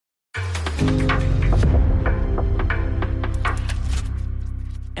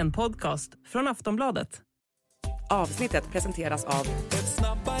en podcast från Aftonbladet. Avsnittet presenteras av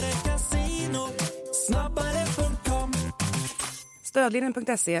Snabbare Casino, snabbare.com.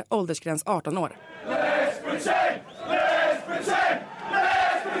 Stödlinjen.se, åldersgräns 18 år.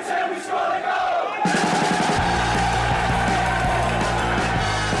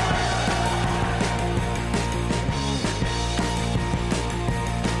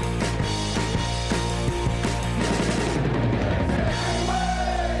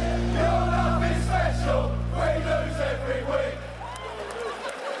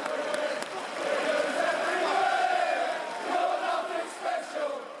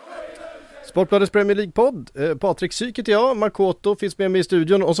 Sportbladets Premier League-podd. Patrik Syk heter jag, Markoto finns med mig i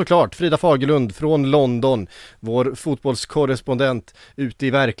studion och såklart Frida Fagerlund från London, vår fotbollskorrespondent ute i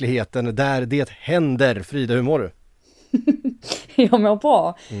verkligheten där det händer. Frida, hur mår du? Jag mår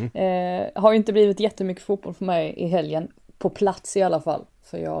bra. Har ju inte blivit jättemycket fotboll för mig i helgen, på plats i alla fall.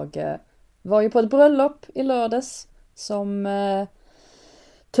 För jag var ju på ett bröllop i lördags som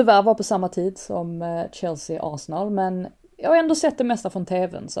tyvärr var på samma tid som Chelsea-Arsenal, men jag har ändå sett det mesta från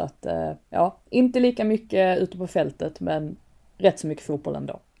tvn, så att inte lika mycket ute på fältet, men rätt så mycket fotboll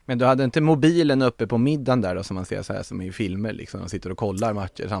ändå. Men du hade inte mobilen uppe på middagen där då, som man ser så här som i filmer liksom, de sitter och kollar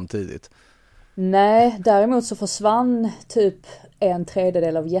matcher samtidigt? Nej, däremot så försvann typ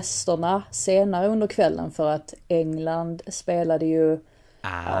 1/3 av gästerna senare under kvällen, för att England spelade ju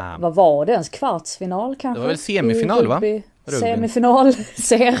vad var det ens, kvartsfinal kanske? Det var väl semifinal va? Semifinal,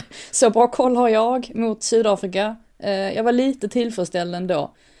 så bra koll har jag, mot Sydafrika. Jag var lite tillfredsställd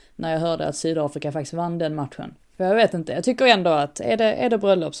ändå när jag hörde att Sydafrika faktiskt vann den matchen. För jag vet inte, jag tycker ändå att är det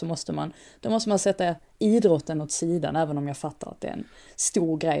bröllop så måste man sätta idrotten åt sidan, även om jag fattar att det är en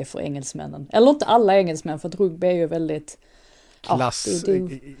stor grej för engelsmännen. Eller inte alla engelsmän, för att rugby är ju väldigt det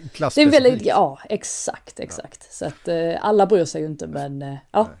är väldigt, exakt. Så att alla bryr sig ju inte, men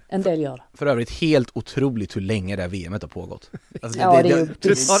en del gör det. För övrigt helt otroligt hur länge det här VM:et har pågått. Alltså,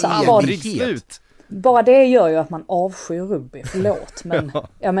 det tar aldrig slut. Bara det gör ju att man avskyr rugby, förlåt. Men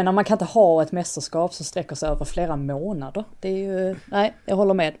jag menar, man kan inte ha ett mästerskap som sträcker sig över flera månader. Det är ju, nej, jag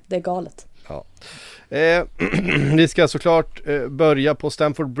håller med, det är galet. Ja. Vi ska såklart börja på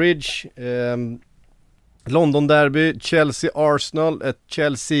Stamford Bridge. London derby, Chelsea-Arsenal. Ett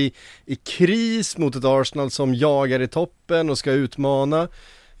Chelsea i kris mot ett Arsenal som jagar i toppen och ska utmana.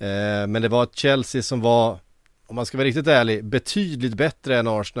 Men det var ett Chelsea som var, om man ska vara riktigt ärlig, betydligt bättre än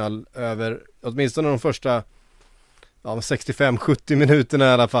Arsenal över åtminstone de första 65-70 minuterna i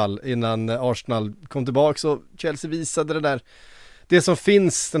alla fall, innan Arsenal kom tillbaka. Så Chelsea visade det som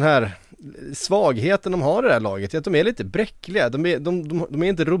finns, den här svagheten de har i det här laget, är att de är lite bräckliga, de är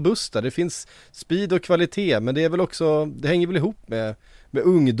inte robusta. Det finns speed och kvalitet, men det är väl också, det hänger väl ihop med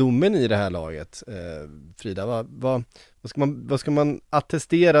ungdomen i det här laget. Frida, vad ska man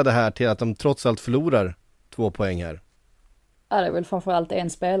attestera det här till, att de trots allt förlorar 2 poäng här? Ja, det är väl framförallt en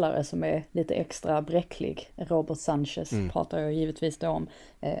spelare som är lite extra bräcklig. Robert Sanchez pratar jag givetvis då om.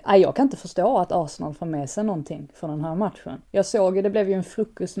 Jag kan inte förstå att Arsenal får med sig någonting från den här matchen. Jag såg, det blev ju en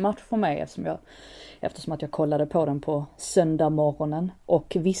frukostmatch för mig eftersom att jag kollade på den på söndag morgonen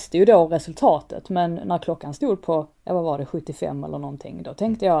och visste ju då resultatet. Men när klockan stod på, vad var det, 75 eller någonting, då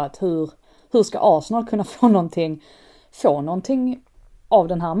tänkte jag att hur ska Arsenal kunna få någonting av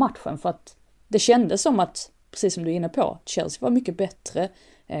den här matchen? För att det kändes som att, precis som du är inne på, Chelsea var mycket bättre,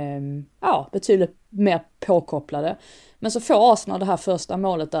 betydligt mer påkopplade. Men så får Arsenal det här första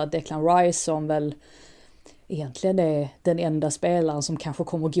målet där Declan Rice, som väl egentligen är den enda spelaren som kanske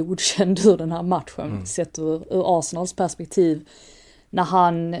kommer godkänd ur den här matchen, sett ur Arsenals perspektiv, när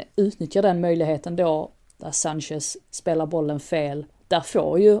han utnyttjar den möjligheten då, där Sanchez spelar bollen fel, där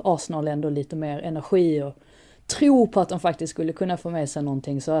får ju Arsenal ändå lite mer energi och tro på att de faktiskt skulle kunna få med sig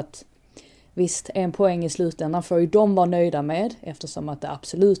någonting. Så att visst, 1 poäng i slutändan får ju de vara nöjda med, eftersom att det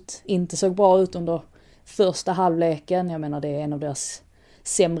absolut inte såg bra ut under första halvleken. Jag menar, det är en av deras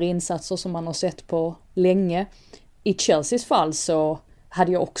sämre insatser som man har sett på länge. I Chelseas fall så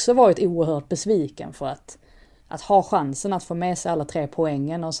hade jag också varit oerhört besviken, för att ha chansen att få med sig alla 3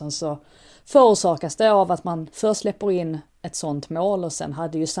 poängen, och sen så förorsakas det av att man först släpper in ett sånt mål, och sen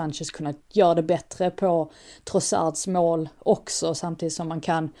hade ju Sanchez kunnat göra det bättre på Trossards mål också, samtidigt som man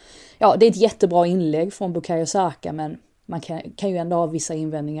kan, det är ett jättebra inlägg från Bukayo Saka, men man kan ju ändå ha vissa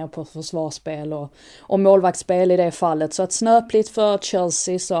invändningar på försvarsspel och målvaktsspel i det fallet. Så att snöpligt för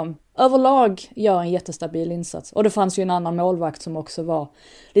Chelsea, som överlag gör en jättestabil insats. Och det fanns ju en annan målvakt som också var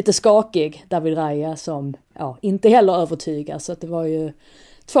lite skakig, David Raya, som inte heller övertygar. Så att det var ju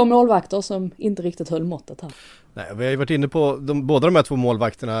 2 målvakter som inte riktigt höll måttet här. Nej, vi har ju varit inne på båda de här två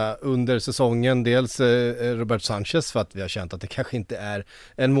målvakterna under säsongen. Dels Robert Sanchez, för att vi har känt att det kanske inte är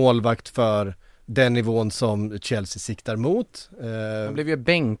en målvakt för den nivån som Chelsea siktar mot. Han blev ju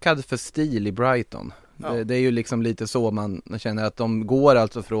bänkad för stil i Brighton. Ja. Det är ju liksom lite så man känner att de går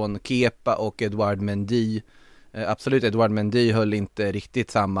alltså från Kepa och Edouard Mendy. Absolut, Edouard Mendy höll inte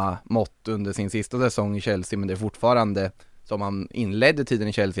riktigt samma mått under sin sista säsong i Chelsea, men det är fortfarande som han inledde tiden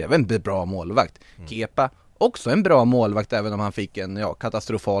i Chelsea även en bra målvakt. Kepa, också en bra målvakt även om han fick en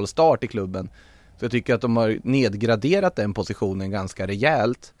katastrofal start i klubben. Så jag tycker att de har nedgraderat den positionen ganska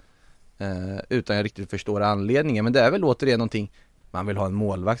rejält utan jag riktigt förstår anledningen. Men det är väl återigen någonting, man vill ha en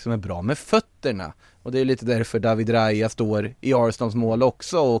målvakt som är bra med fötterna. Och det är lite därför David Raya står i Arsenals mål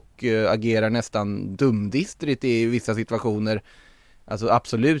också och agerar nästan dumdistrigt i vissa situationer. Alltså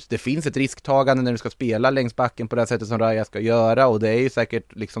absolut, det finns ett risktagande när du ska spela längs backen på det här sättet som Raya ska göra. Och det är ju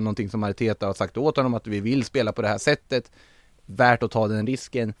säkert liksom någonting som Arteta har sagt åt honom, att vi vill spela på det här sättet. Värt att ta den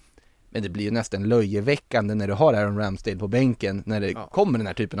risken. Men det blir ju nästan löjeväckande när du har Aaron Ramsdale på bänken när det kommer den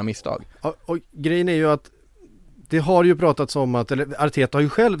här typen av misstag. Och grejen är ju att det har ju pratats om att, eller Arteta har ju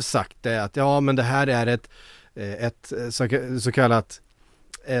själv sagt det, att men det här är ett så kallat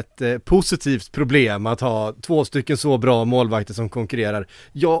ett positivt problem att ha 2 stycken så bra målvakter som konkurrerar.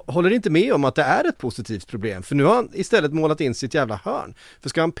 Jag håller inte med om att det är ett positivt problem, för nu har han istället målat in sitt jävla hörn. För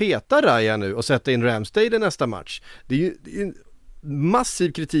ska han peta Raya nu och sätta in Ramsdale i nästa match? Det är ju en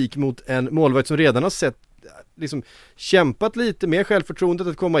massiv kritik mot en målvakt som redan har liksom kämpat lite med självförtroendet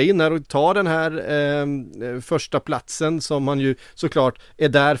att komma in här och ta den här första platsen som han ju såklart är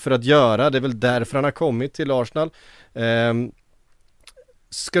där för att göra. Det är väl därför han har kommit till Arsenal.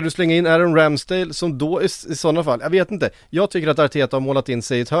 Ska du slänga in Aaron Ramsdale som då i sådana fall? Jag vet inte. Jag tycker att Arteta har målat in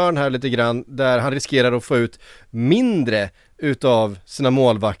sig i ett hörn här lite grann där han riskerar att få ut mindre utav sina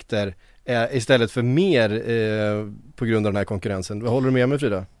målvakter istället för mer på grund av den här konkurrensen. Vad håller du med mig,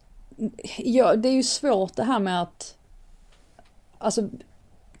 Frida? Ja, det är ju svårt det här med att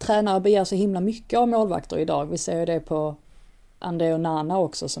tränare begär så himla mycket av målvakter idag. Vi ser ju det på André och Nana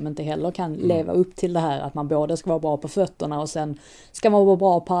också, som inte heller kan leva upp till det här att man både ska vara bra på fötterna och sen ska man vara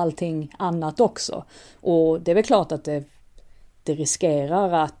bra på allting annat också. Och det är väl klart att det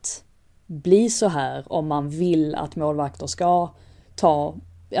riskerar att bli så här om man vill att målvakter ska ta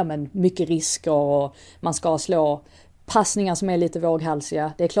mycket risker och man ska slå passningar som är lite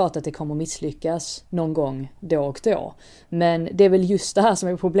våghalsiga. Det är klart att det kommer misslyckas någon gång då och då. Men det är väl just det här som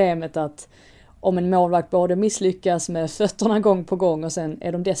är problemet, att om en målvakt både misslyckas med fötterna gång på gång och sen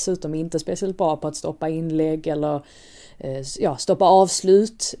är de dessutom inte speciellt bra på att stoppa inlägg eller stoppa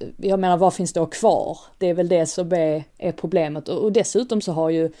avslut. Jag menar, vad finns då kvar? Det är väl det som är problemet. Och dessutom så har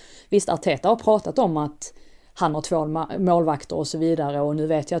ju, visst, Arteta har pratat om att han har 2 målvakter och så vidare, och nu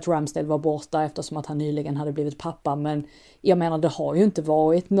vet jag att Ramsdale var borta eftersom att han nyligen hade blivit pappa, men jag menar, det har ju inte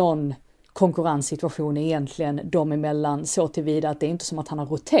varit någon konkurrenssituation egentligen dem emellan, så tillvida att det är inte som att han har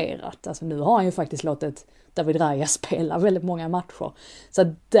roterat. Alltså nu har han ju faktiskt låtit David Raya spela väldigt många matcher.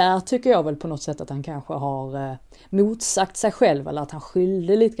 Så där tycker jag väl på något sätt att han kanske har motsagt sig själv, eller att han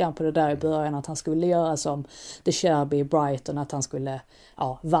skyllde lite grann på det där i början, att han skulle göra som The Sherby i Brighton, att han skulle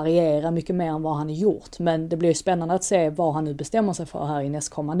variera mycket mer än vad han har gjort. Men det blir ju spännande att se vad han nu bestämmer sig för här i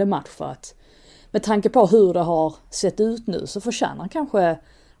nästkommande match, för att med tanke på hur det har sett ut nu så förtjänar kanske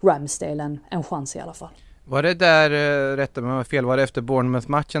Ramsdale en chans i alla fall. Var det där, rätta mig om jag fel, var det efter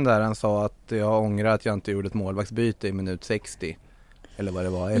Bournemouth-matchen där han sa att jag ångrar att jag inte gjorde ett målvaktsbyte i minut 60? Eller vad det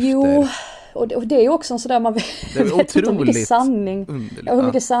var efter? Jo, och det är ju också en sådär, man vet inte hur mycket sanning, hur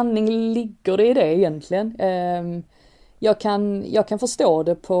mycket sanning ligger det i det egentligen. Jag kan förstå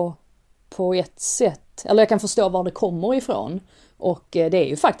det på ett sätt, eller jag kan förstå var det kommer ifrån. Och det är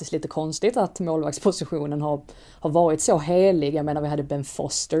ju faktiskt lite konstigt att målvaktspositionen har varit så helig. Jag menar, vi hade Ben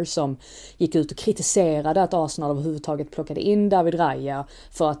Foster som gick ut och kritiserade att Arsenal överhuvudtaget plockade in David Raya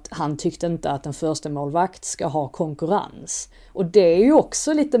för att han tyckte inte att en första målvakt ska ha konkurrens. Och det är ju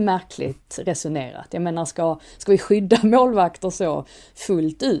också lite märkligt resonerat. Jag menar, ska vi skydda målvakter så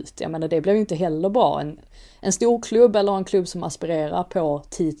fullt ut? Jag menar, det blir ju inte heller bra. En stor klubb eller en klubb som aspirerar på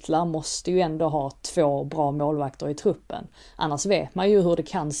titlar måste ju ändå ha 2 bra målvakter i truppen. Annars vet man ju hur det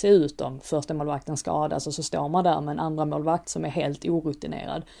kan se ut om första målvakten skadas och så står man där med en andra målvakt som är helt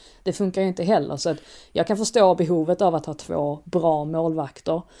orutinerad. Det funkar ju inte heller, så att jag kan förstå behovet av att ha 2 bra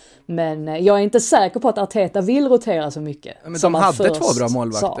målvakter. Men jag är inte säker på att Arteta vill rotera så mycket. Men de hade 2 bra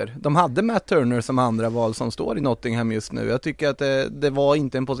målvakter. De hade Matt Turner som andra val som står i Nottingham just nu. Jag tycker att det var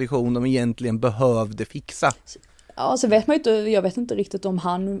inte en position de egentligen behövde fixa. Ja, så vet man ju inte, jag vet inte riktigt om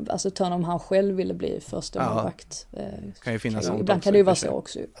han, alltså Turner, om han själv ville bli första målvakt. Kan ju finnas sånt. Ibland kan det ju vara så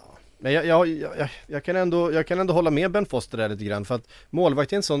också. Men jag kan ändå hålla med Ben Foster där lite grann, för att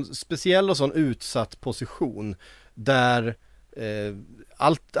målvakt är en sån speciell och sån utsatt position där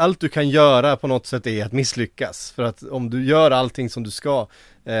allt du kan göra på något sätt är att misslyckas. För att om du gör allting som du ska,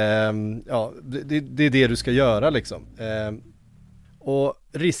 det är det du ska göra liksom. Och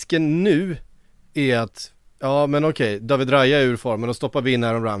risken nu är att David Raya är ur formen och stoppar vi in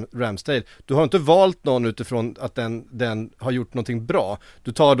Aaron Ramsdale. Du har inte valt någon utifrån att den har gjort någonting bra.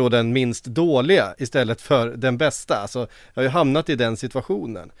 Du tar då den minst dåliga istället för den bästa. Alltså, jag har ju hamnat i den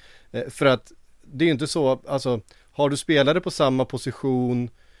situationen. För att det är ju inte så, alltså, har du spelare på samma position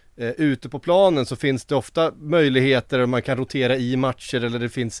ute på planen, så finns det ofta möjligheter och man kan rotera i matcher, eller det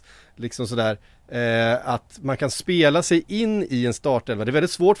finns liksom sådär att man kan spela sig in i en startelva. Det är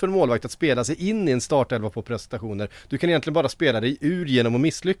väldigt svårt för en målvakt att spela sig in i en startelva på prestationer. Du kan egentligen bara spela dig ur genom att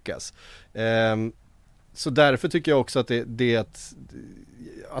misslyckas. Så därför tycker jag också att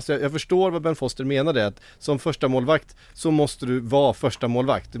alltså jag förstår vad Ben Foster menade, att som första målvakt så måste du vara första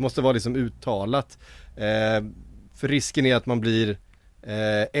målvakt. Det måste vara liksom uttalat. För risken är att man blir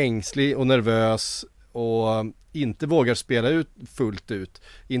ängslig och nervös och inte vågar spela ut fullt ut.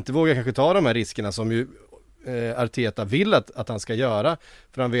 Inte vågar kanske ta de här riskerna som ju Arteta vill att han ska göra.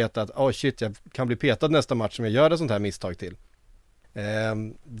 För han vet att jag kan bli petad nästa match som jag gör ett sånt här misstag till.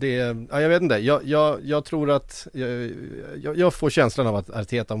 Jag vet inte. Jag tror att jag får känslan av att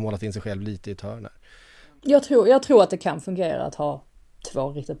Arteta har målat in sig själv lite i ett hörn här. Jag tror att det kan fungera att ha 2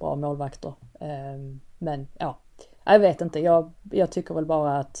 riktigt bra målvakter. Men jag vet inte. Jag tycker väl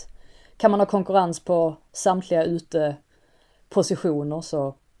bara att kan man ha konkurrens på samtliga utepositioner,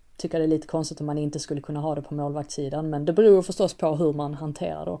 så tycker jag det är lite konstigt om man inte skulle kunna ha det på målvaktssidan. Men det beror förstås på hur man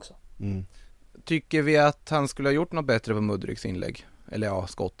hanterar det också. Mm. Tycker vi att han skulle ha gjort något bättre på Mudryks inlägg? Eller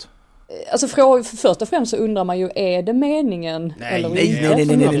skott? Alltså först och främst så undrar man ju, är det meningen? Nej.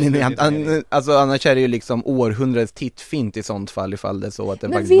 Alltså annars är det ju liksom århundradets tittfint i sånt fall, ifall det är så att det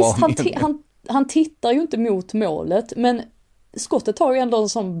men faktiskt visst, han tittar ju inte mot målet, men skottet har ju ändå en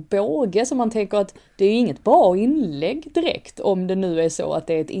sån båge som man tänker att det är inget bra inlägg direkt, om det nu är så att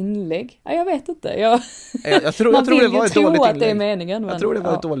det är ett inlägg. Ja, jag vet inte. Jag tror det var ett dåligt inlägg. Det är meningen, men, jag tror det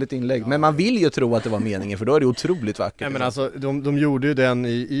var ett dåligt inlägg, men man vill ju tro att det var meningen, för då är det otroligt vackert. Nej, men alltså, de gjorde ju den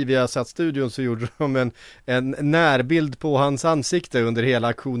i Viasat-studion, så gjorde de en närbild på hans ansikte under hela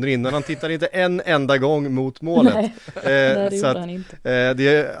aktionen innan. Han tittade inte en enda gång mot målet. Nej, det gjorde han inte. Det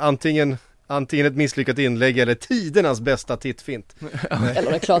är antingen ett misslyckat inlägg eller tidernas bästa tittfint. Eller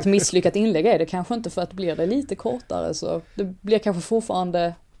det är klart, misslyckat inlägg är det kanske inte, för att blir det lite kortare så det blir kanske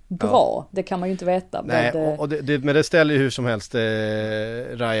fortfarande bra. Ja. Det kan man ju inte veta. Nej, men det ställer ju hur som helst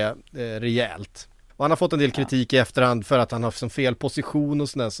Raya rejält. Och han har fått en del kritik i efterhand för att han har som fel position och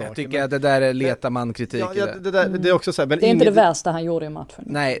sådana saker. Jag tycker att det där letar man kritik. Det är också så här, men det är inte det värsta han gjorde i matchen.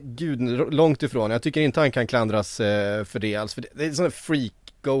 Nej, gud, långt ifrån. Jag tycker inte han kan klandras för det alls. För det är sån freak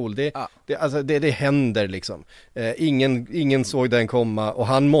goal. Det händer liksom. Ingen såg den komma, och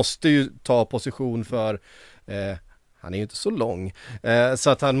han måste ju ta position för han är ju inte så lång, så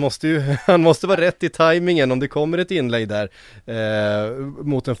att han måste vara rätt i tajmingen om det kommer ett inlägg där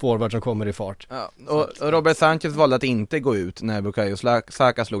mot en forward som kommer i fart. Ja, och Robert Sanchez valde att inte gå ut när Bukayo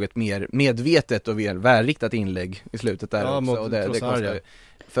Saka slog ett mer medvetet och välriktat inlägg i slutet där också. Och det kostar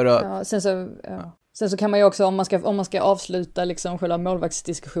för att... Sen så kan man ju också, om man ska avsluta liksom själva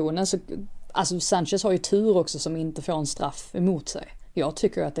målvaktsdiskussionen, så alltså Sanchez har ju tur också som inte får en straff emot sig. Jag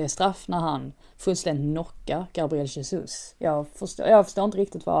tycker att det är straff när han fullständigt knockar Gabriel Jesus. Jag förstår inte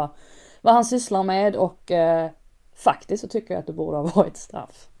riktigt vad han sysslar med, och faktiskt så tycker jag att det borde ha varit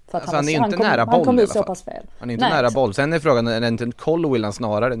straff. För att alltså han är ju inte nära boll. Han kom ut så pass fel. Han är inte nära boll. Sen är frågan, är det inte en Colwill han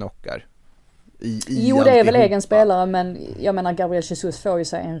snarare knockar? Jo, det är väl egen spelare, men jag menar Gabriel Jesus får ju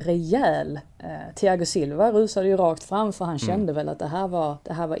sig en rejäl Thiago Silva rusade ju rakt fram, för han kände väl att det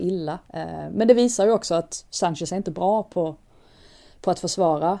här var illa. Men det visar ju också att Sanchez är inte bra på att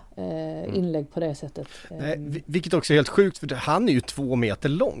försvara inlägg på det sättet. Nej, vilket också är helt sjukt, för han är ju 2 meter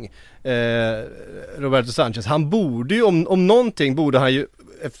lång, Roberto Sanchez. Han borde ju, om någonting borde han ju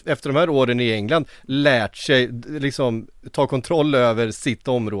efter de här åren i England lärt sig liksom ta kontroll över sitt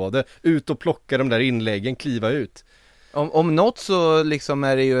område, ut och plocka de där inläggen, kliva ut. Om något så liksom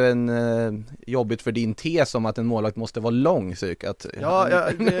är det ju en jobbigt för din tes om att en målvakt måste vara lång, psykat.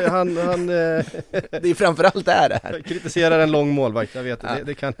 Han det är framförallt det här. Kritiserar en lång målvakt, jag vet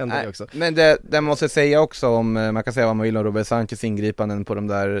det kan hända det också. Men det måste jag säga också, om man kan säga vad man vill om Robert Sanchez ingripanden på de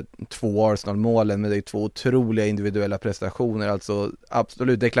där 2 Arsenal-målen, men det är 2 otroliga individuella prestationer. Alltså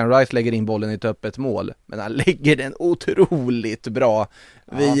absolut, Declan Rice lägger in bollen i ett öppet mål, men han lägger den otroligt bra.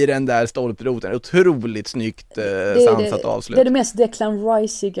 vid den där stolproten. Otroligt snyggt sansat avslut. Det är det mest Declan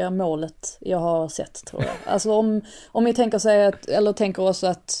Rice-iga målet jag har sett, tror jag. Alltså om vi tänker sig tänker oss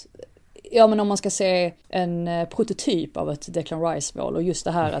att men om man ska se en prototyp av ett Declan Rice-mål och just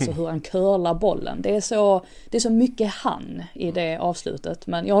det här, alltså hur han curlar bollen. Det är så mycket han i det avslutet.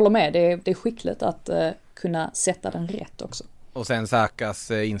 Men jag håller med, det är skickligt att kunna sätta den rätt också. Och sen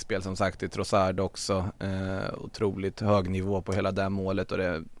Sakas inspel som sagt i Trossard också. Otroligt hög nivå på hela det målet. Och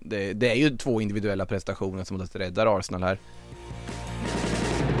det är ju 2 individuella prestationer som måste rädda Arsenal här.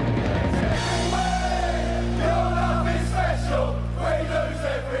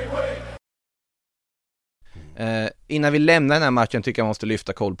 Innan vi lämnar den här matchen tycker jag måste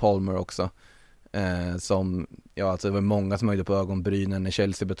lyfta Cole Palmer också. Som, alltså det var många som höjde på ögonbrynen när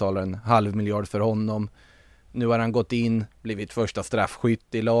Chelsea betalade 500 miljoner för honom. Nu har han gått in, blivit första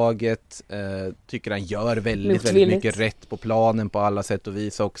straffskytt i laget. Tycker han gör väldigt mycket rätt på planen på alla sätt och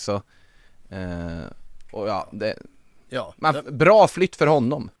vis också. Och bra flytt för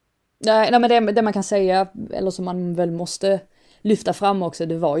honom. Nej, men det man kan säga, eller som man väl måste lyfta fram också,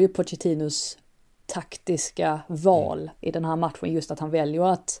 det var ju Pochettinos taktiska val i den här matchen, just att han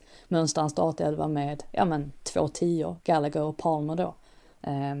väljer att mönstra en startelva med 2-10, Gallagher och Palmer då.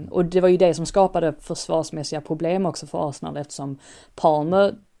 Och det var ju det som skapade försvarsmässiga problem också för Arsenal, eftersom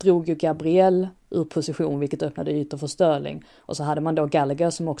Palmer drog ju Gabriel ur position, vilket öppnade ytor för Sterling, och så hade man då Gallagher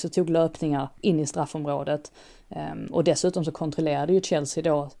som också tog löpningar in i straffområdet, och dessutom så kontrollerade ju Chelsea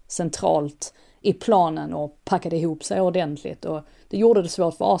då centralt i planen och packade ihop sig ordentligt, och det gjorde det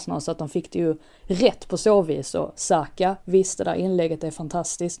svårt för Arsenal, så att de fick det ju rätt på så vis. Och Saka, visst, det där inlägget är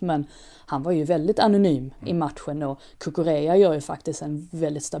fantastiskt, men han var ju väldigt anonym i matchen, och Kukureya gör ju faktiskt en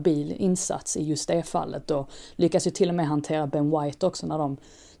väldigt stabil insats i just det fallet, och lyckas ju till och med hantera Ben White också när de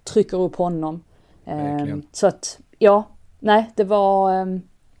trycker upp honom. Så att, det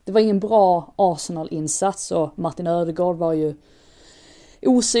var ingen bra Arsenal-insats, och Martin Ödegaard var ju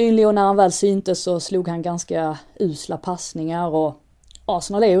osynlig, och när han väl syntes så slog han ganska usla passningar, och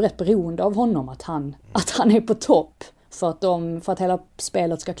Arsenal är ju rätt beroende av honom, att han är på topp för att hela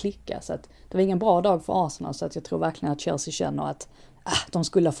spelet ska klicka. Så att det var ingen bra dag för Arsenal, så att jag tror verkligen att Chelsea känner att de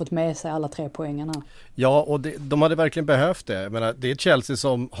skulle ha fått med sig alla 3 poängarna. Ja, och de hade verkligen behövt det. Jag menar, det är Chelsea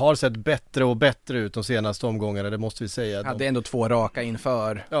som har sett bättre och bättre ut de senaste omgångarna, det måste vi säga. Ja, det är ändå 2 raka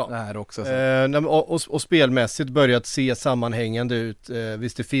inför det här också. Och spelmässigt börjat se sammanhängande ut.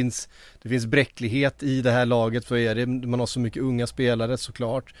 Visst, det finns bräcklighet i det här laget, för är det, man har så mycket unga spelare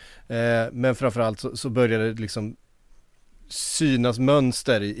såklart. Men framförallt så börjar det liksom synas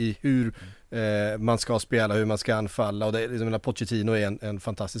mönster i hur man ska spela, hur man ska anfalla, och det är liksom, Pochettino är en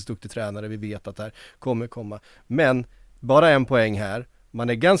fantastiskt duktig tränare, vi vet att det här kommer komma, men bara 1 poäng här, man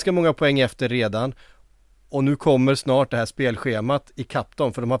är ganska många poäng efter redan, och nu kommer snart det här spelschemat i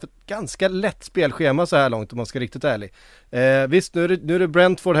kapton, för de har haft ett ganska lätt spelschema så här långt, om man ska riktigt ärlig. Visst, nu är det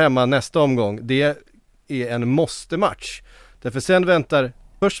Brentford hemma nästa omgång, det är en måste-match, därför sen väntar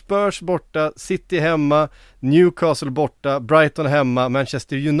Spurs borta, City hemma, Newcastle borta, Brighton hemma,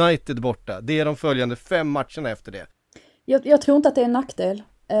 Manchester United borta. Det är de följande 5 matcherna efter det. Jag tror inte att det är en nackdel.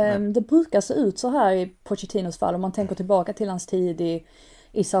 Det brukar se ut så här i Pochettinos fall, om man tänker tillbaka till hans tid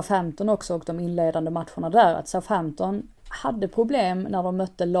i Southampton också, och de inledande matcherna där, att Southampton hade problem när de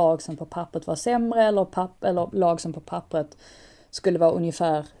mötte lag som på pappret var sämre, eller lag som på pappret skulle vara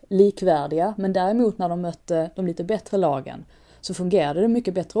ungefär likvärdiga, men däremot när de mötte de lite bättre lagen så fungerade det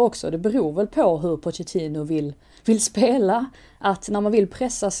mycket bättre också. Det beror väl på hur Pochettino vill spela. Att när man vill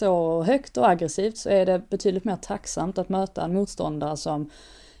pressa så högt och aggressivt så är det betydligt mer tacksamt att möta en motståndare som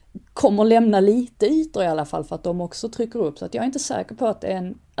kommer lämna lite ytor i alla fall, för att de också trycker upp. Så att jag är inte säker på att det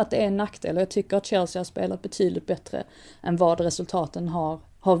är en nackdel. Och jag tycker att Chelsea har spelat betydligt bättre än vad resultaten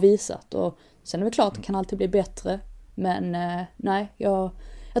har visat. Och sen är det klart att det kan alltid bli bättre. Men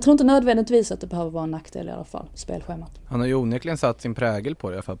jag tror inte nödvändigtvis att det behöver vara en nackdel i alla fall, spelschemat. Han har ju onekligen satt sin prägel på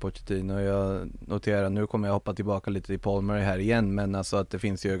det i alla fall, Pochettino. Jag noterar, nu kommer jag hoppa tillbaka lite till Palmer här igen, men alltså att det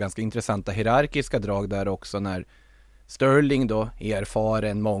finns ju ganska intressanta hierarkiska drag där också, när Sterling då,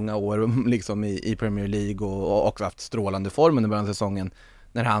 erfaren många år liksom i Premier League och också haft strålande form under början av säsongen,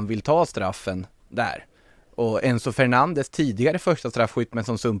 när han vill ta straffen där. Och Enzo Fernandes, tidigare första straffskytt men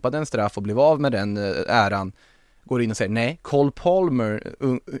som sumpade en straff och blev av med den äran, går in och säger nej, Cole Palmer,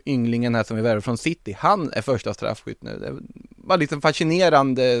 ynglingen här som vi värvar från City, han är första straffskytt nu. Det var lite en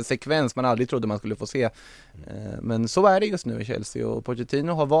fascinerande sekvens man aldrig trodde man skulle få se. Men så är det just nu i Chelsea, och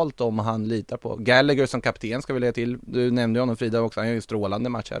Pochettino har valt dem och han litar på. Gallagher som kapten ska vi lägga till. Du nämnde honom, Frida, också. Han gör ju strålande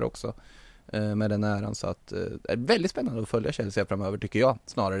match här också med den äran. Så att det är väldigt spännande att följa Chelsea framöver, tycker jag,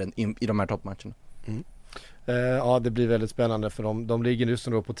 snarare än i de här toppmatcherna. Ja, det blir väldigt spännande för de ligger just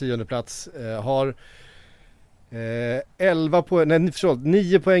nu på 10:e plats. Har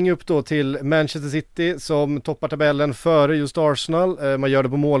 9 poäng upp då till Manchester City som toppar tabellen före just Arsenal. Man gör det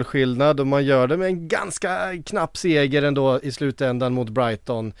på målskillnad och man gör det med en ganska knapp seger ändå i slutändan mot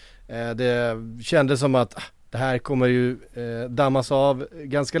Brighton. Det kändes som att det här kommer ju dammas av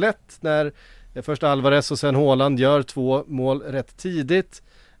ganska lätt när först Alvarez och sen Haaland gör 2 mål rätt tidigt.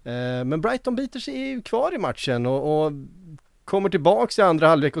 Men Brighton biter sig ju kvar i matchen och kommer tillbaks i andra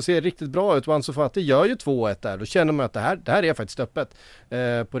halvlek och ser riktigt bra ut. Ansu Fati gör ju 2-1 där. Då känner man att det här är faktiskt öppet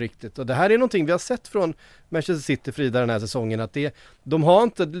på riktigt. Och det här är någonting vi har sett från Manchester City, Frida, den här säsongen. Att de har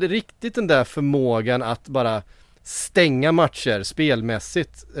inte riktigt den där förmågan att bara stänga matcher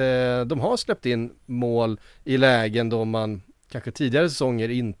spelmässigt. De har släppt in mål i lägen då man kanske tidigare säsonger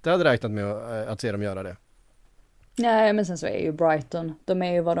inte hade räknat med att se dem göra det. Nej, men sen så är ju Brighton, de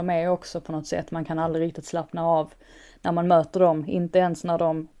är ju vad de är också på något sätt. Man kan aldrig riktigt slappna av när man möter dem, inte ens när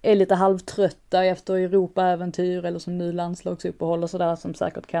de är lite halvtrötta efter Europa-äventyr eller som nu landslagsuppehåll och sådär, som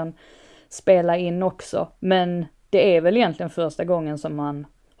säkert kan spela in också. Men det är väl egentligen första gången som man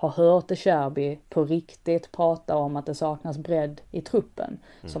har hört De Cherby på riktigt prata om att det saknas bredd i truppen,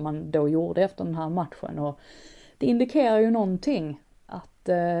 som man då gjorde efter den här matchen. Och det indikerar ju någonting, att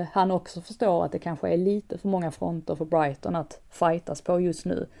han också förstår att det kanske är lite för många fronter för Brighton att fightas på just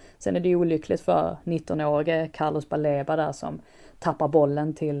nu. Sen är det ju olyckligt för 19-årige Carlos Baleba där som tappar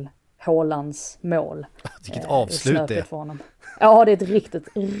bollen till Haalands mål. Vilket avslut det är. Ja, det är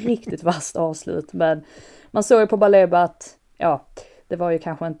ett riktigt vasst avslut. Men man såg ju på Baleba att det var ju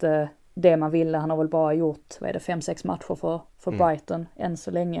kanske inte det man ville. Han har väl bara gjort 5-6 matcher för Brighton än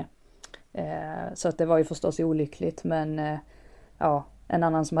så länge. Så att det var ju förstås olyckligt. Men en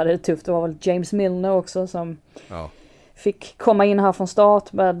annan som hade det tufft, det var väl James Milner också som fick komma in här från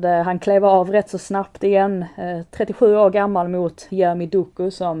start. Men han klev av rätt så snabbt igen. 37 år gammal mot Jeremy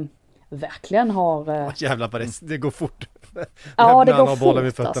Doku som verkligen har... Jävlar, det går fort. Ja, det går fort. Bollen vid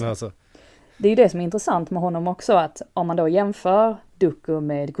alltså. fötterna, alltså. Det är ju det som är intressant med honom också, att om man då jämför Doku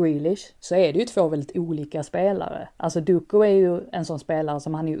med Grealish så är det ju 2 väldigt olika spelare. Alltså Doku är ju en sån spelare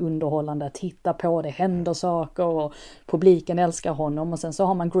som han är underhållande att titta på, det händer saker och publiken älskar honom. Och sen så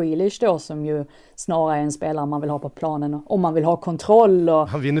har man Grealish då som ju snarare är en spelare man vill ha på planen om man vill ha kontroll. Och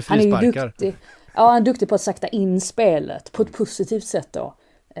han vinner frisparkar. Han är duktig på att sakta in spelet på ett positivt sätt då.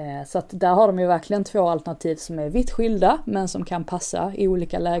 Så att där har de ju verkligen 2 alternativ som är vitt skilda men som kan passa i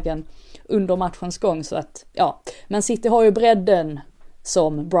olika lägen under matchens gång. Så att men City har ju bredden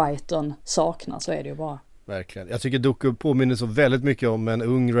som Brighton saknar, så är det ju bara. Verkligen. Jag tycker Doku påminner så väldigt mycket om en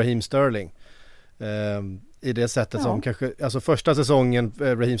ung Raheem Sterling. I det sättet som kanske, alltså första säsongen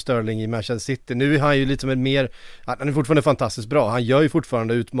Raheem Sterling i Manchester City, nu är han ju lite mer, han är fortfarande fantastiskt bra, han gör ju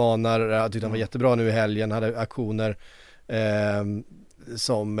fortfarande utmanar, jag tyckte han var jättebra nu i helgen, hade aktioner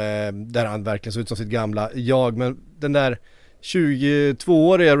som där han verkligen såg ut som sitt gamla jag, men den där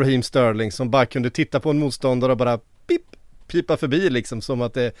 22-åriga Raheem Sterling som bara kunde titta på en motståndare och bara pipa förbi liksom, som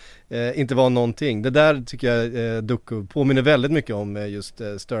att det inte var någonting. Det där tycker jag Doku påminner väldigt mycket om just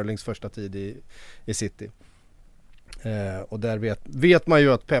Sterlings första tid i City. Och där vet man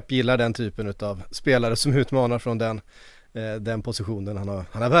ju att Pep gillar den typen av spelare som utmanar från den positionen.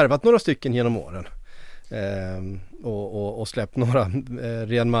 Han har värvat några stycken genom åren. Och släppt några.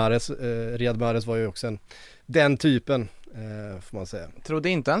 Riyad Mahrez var ju också den typen, får man säga. Jag trodde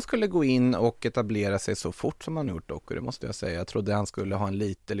inte han skulle gå in och etablera sig så fort som han gjort dock, det måste jag säga. Jag trodde han skulle ha en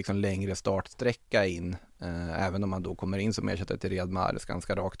lite längre startsträcka in, även om han då kommer in som ersättare till Riyad Mahrez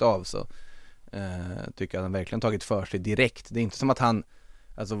ganska rakt av, så tycker jag att han verkligen tagit för sig direkt. Det är inte som att han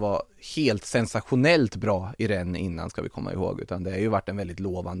var helt sensationellt bra i Rennes innan, ska vi komma ihåg, utan det har ju varit en väldigt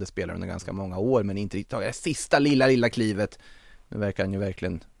lovande spelare under ganska många år, men inte riktigt tagit det sista lilla klivet. Nu verkar han ju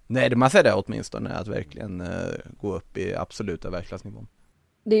verkligen närma sig det åtminstone, att verkligen gå upp i absoluta världsklassnivån.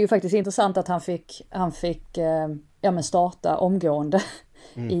 Det är ju faktiskt intressant att han fick starta omgående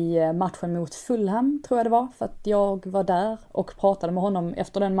i matchen mot Fulham, tror jag det var, för att jag var där och pratade med honom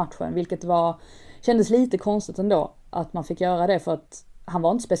efter den matchen, vilket kändes lite konstigt ändå att man fick göra det, för att han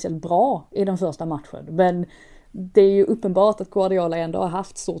var inte speciellt bra i den första matchen, men det är ju uppenbart att Guardiola ändå har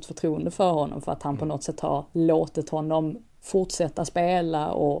haft stort förtroende för honom, för att han på något sätt har låtit honom fortsätta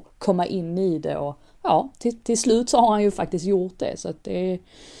spela och komma in i det, och till slut så har han ju faktiskt gjort det, så att det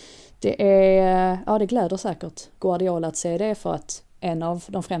gläder säkert Guardiola att se det, för att en av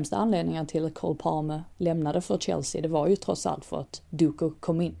de främsta anledningarna till att Cole Palmer lämnade för Chelsea, det var ju trots allt för att Doku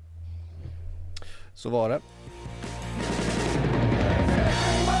kom in. Så var det.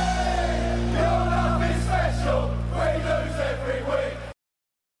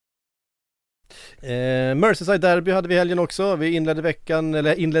 Merseysidederby hade vi helgen också. Vi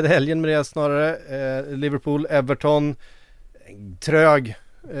inledde helgen med det snarare. Liverpool, Everton, trög,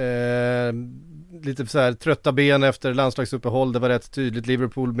 lite så här trötta ben efter landslagsuppehåll. Det var rätt tydligt.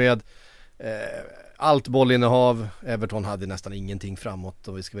 Liverpool med allt bollinnehav. Everton hade nästan ingenting framåt,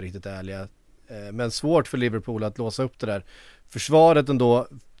 om vi ska vara riktigt ärliga. Men svårt för Liverpool att låsa upp det där försvaret ändå,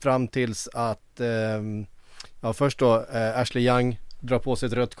 fram tills att först då Ashley Young drar på sig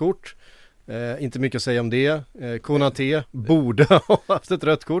ett rött kort. Inte mycket att säga om det. Konaté borde ha haft ett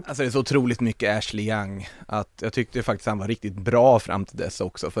rött kort. Alltså det är så otroligt mycket Ashley Young att jag tyckte faktiskt han var riktigt bra fram till dess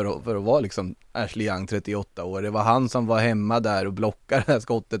också, för att vara liksom Ashley Young 38 år. Det var han som var hemma där och blockade det här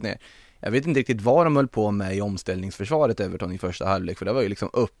skottet ner. Jag vet inte riktigt vad de höll på med i omställningsförsvaret Everton i första halvlek, för det var ju liksom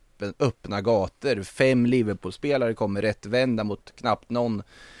öppna gator. 5 Liverpool-spelare kommer rättvända mot knappt någon.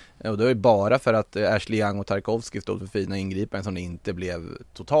 Och det var ju bara för att Ashley Young och Tarkovsky stod för fina ingripanden som det inte blev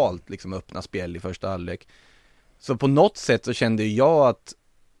totalt liksom öppna spel i första halvlek. Så på något sätt så kände jag att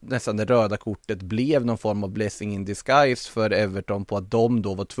nästan det röda kortet blev någon form av blessing in disguise för Everton, på att de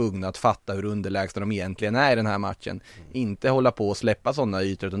då var tvungna att fatta hur underlägsna de egentligen är i den här matchen. Inte hålla på och släppa sådana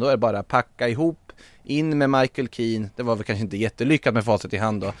ytor, utan då är det bara packa ihop, in med Michael Keane, det var väl kanske inte jättelyckat med facit i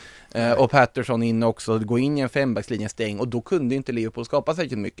hand då, och Patterson in också, gå in i en 5-backslinje stäng, och då kunde inte Liverpool skapa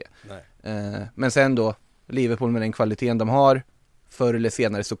särskilt mycket. Men sen då, Liverpool med den kvaliteten de har, förr eller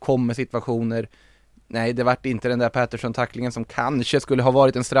senare så kommer situationer. Nej, det vart inte den där Patterson-tacklingen som kanske skulle ha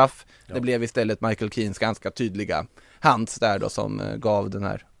varit en straff. Ja. Det blev istället Michael Keanes ganska tydliga hands där då, som gav den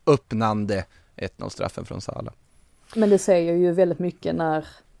här öppnande 1-0-straffen från Salah. Men det säger ju väldigt mycket när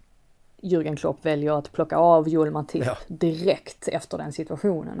Jürgen Klopp väljer att plocka av Joel Matip direkt efter den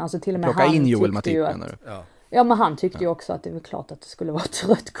situationen. Alltså till och med plocka han in Joel Matip, menar du? Ja, men han tyckte ju också att det var klart att det skulle vara ett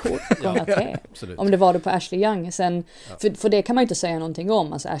rött kort. Om det var det på Ashley Young. Sen, för det kan man ju inte säga någonting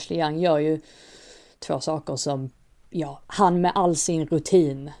om. Alltså Ashley Young gör ju 2 saker som han med all sin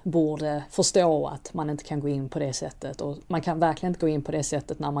rutin borde förstå att man inte kan gå in på det sättet. Och man kan verkligen inte gå in på det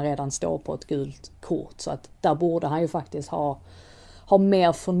sättet när man redan står på ett gult kort. Så att där borde han ju faktiskt ha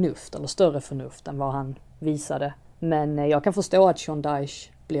mer förnuft, eller större förnuft än vad han visade. Men jag kan förstå att Sean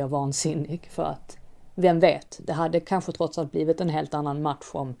Dyche blir vansinnig, för att vem vet, det hade kanske trots allt blivit en helt annan match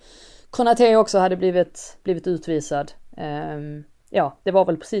om Konaté också hade blivit utvisad. Det var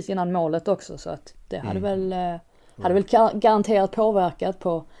väl precis innan målet också, så att det hade väl garanterat påverkat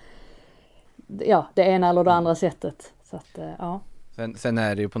på det ena eller det andra sättet. Så att, Sen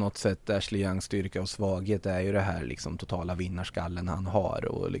är det ju på något sätt Ashley Youngs styrka och svaghet är ju det här liksom totala vinnarskallen han har,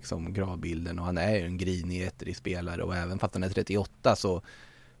 och liksom gravbilden, och han är ju en grinig ettrig spelare, och även fast han är 38 så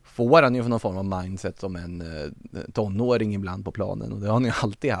får han ju någon form av mindset som en tonåring ibland på planen, och det har han ju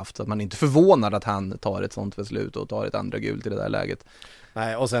alltid haft, så att man är inte förvånad att han tar ett sånt beslut och tar ett andra gult i det där läget.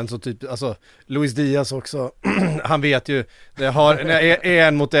 Nej, och sen så typ, alltså Luis Diaz också, han vet ju, det har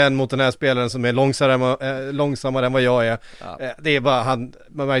en mot den här spelaren som är långsammare än vad jag är. Det är bara,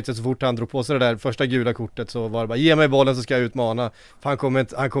 man märkte så fort han drog på sig det där första gula kortet, så var det bara, ge mig bollen så ska jag utmana, för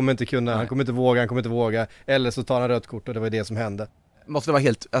han kommer inte kunna, han kommer inte våga, eller så tar han rött kort, och det var det som hände. Måste vara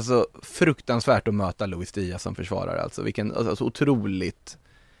helt fruktansvärt att möta Luis Diaz som försvarare, alltså vilken så otroligt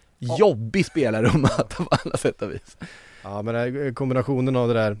jobbig spelare att möta på alla sätt och vis. Ja, men kombinationen av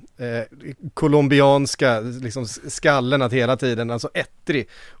det där colombianska liksom skallen, att hela tiden alltså ettrig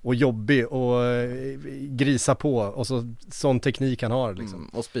och jobbig och grisa på, och så sån teknik han har liksom.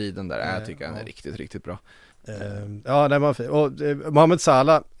 Och speeden där, jag tycker han är riktigt, riktigt bra. Ja, det var fint. Och Mohamed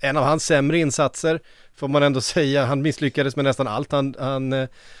Salah, en av hans sämre insatser får man ändå säga. Han misslyckades med nästan allt han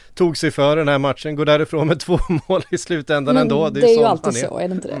tog sig för den här matchen. Går därifrån med 2 mål i slutändan ändå. Det är ju alltid så, är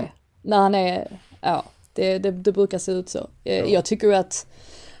det inte det? När han är, det brukar se ut så. Jag tycker ju att,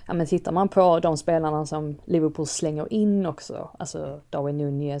 men tittar man på de spelarna som Liverpool slänger in också, alltså Darwin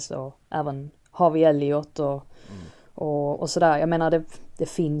Nunez och även Harvey Elliott och sådär. Jag menar, det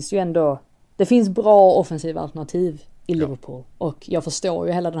finns ju ändå, det finns bra offensiva alternativ i Liverpool. Och jag förstår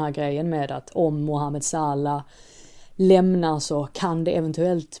ju hela den här grejen med att om Mohamed Salah lämnar så kan det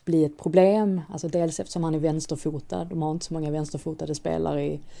eventuellt bli ett problem. Alltså dels eftersom han är vänsterfotad. De har inte så många vänsterfotade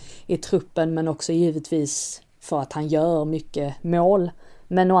spelare i truppen, men också givetvis för att han gör mycket mål.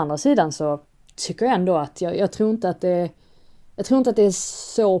 Men å andra sidan så tycker jag ändå att jag tror inte att det är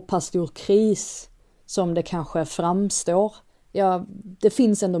så pass stor kris som det kanske framstår. Det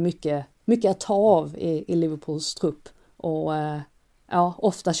finns ändå mycket att ta av i Liverpools trupp, och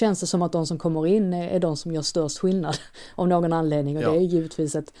ofta känns det som att de som kommer in är de som gör störst skillnad av någon anledning, och det är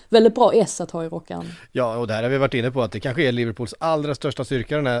givetvis ett väldigt bra S att ha i rockan. Ja, och där har vi varit inne på att det kanske är Liverpools allra största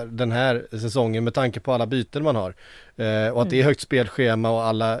styrka den här säsongen, med tanke på alla byten man har, och att det är högt spelschema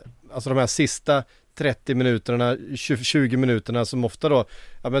och alltså de här sista 30 minuterna, 20 minuterna som ofta då,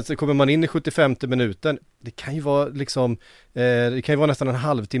 ja, men så kommer man in i 75:e minuten, det kan ju vara liksom, det kan ju vara nästan en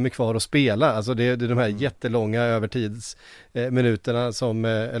halvtimme kvar att spela, alltså det är de här jättelånga övertidsminuterna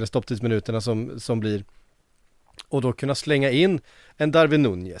eller stopptidsminuterna som blir, och då kunna slänga in en Darwin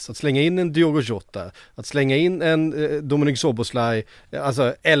Núñez, att slänga in en Diogo Jota, att slänga in en Dominik Szoboszlai,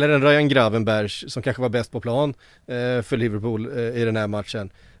 alltså, eller en Ryan Gravenberch som kanske var bäst på plan för Liverpool i den här matchen.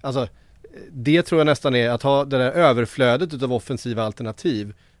 Alltså det tror jag nästan är att ha det där överflödet utav offensiva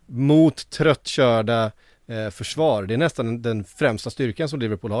alternativ mot tröttkörda försvar. Det är nästan den främsta styrkan som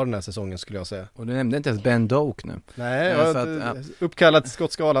Liverpool har den här säsongen, skulle jag säga. Och du nämnde inte ens Ben Doak nu. Nej, uppkallat till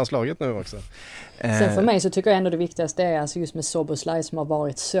skotska A-landslaget nu också. Sen för mig så tycker jag ändå det viktigaste är alltså just med Szoboszlai som har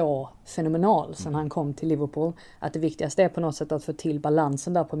varit så fenomenal sedan han kom till Liverpool. Att det viktigaste är på något sätt att få till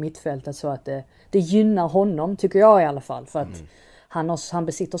balansen där på mittfältet så att det gynnar honom, tycker jag i alla fall. För att han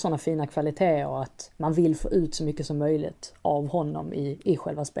besitter sådana fina kvaliteter och att man vill få ut så mycket som möjligt av honom i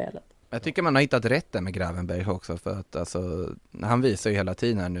själva spelet. Jag tycker man har hittat rätt där med Gravenberg också, för att alltså, han visar ju hela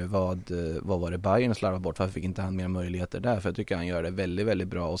tiden här nu vad var det Bayern slarvade bort, varför fick inte han mer möjligheter där, för jag tycker han gör det väldigt, väldigt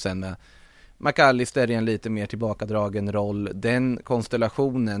bra. Och sen med McAllister i en lite mer tillbakadragen roll, den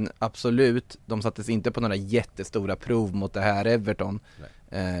konstellationen, absolut, de sattes inte på några jättestora prov mot det här Everton,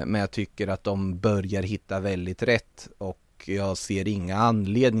 men jag tycker att de börjar hitta väldigt rätt, och jag ser inga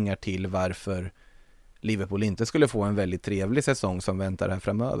anledningar till varför Liverpool inte skulle få en väldigt trevlig säsong som väntar här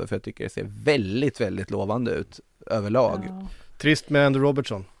framöver, för jag tycker det ser väldigt, väldigt lovande ut överlag. Ja. Trist med Andy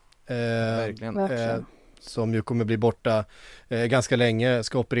Robertson. Verkligen. Som ju kommer bli borta ganska länge,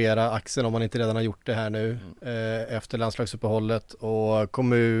 ska operera axeln om man inte redan har gjort det här nu efter landslagsuppehållet, och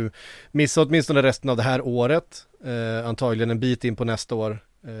kommer ju missa åtminstone resten av det här året, antagligen en bit in på nästa år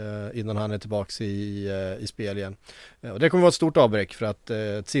innan han är tillbaka i spel igen. Och det kommer vara ett stort avbräck, för att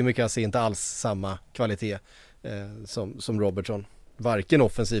Tsimikas är inte alls samma kvalitet som Robertson, varken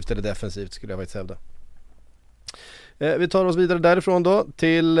offensivt eller defensivt, skulle jag faktiskt hävda. Vi tar oss vidare därifrån då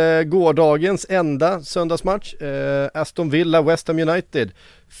till gårdagens enda söndagsmatch, Aston Villa West Ham United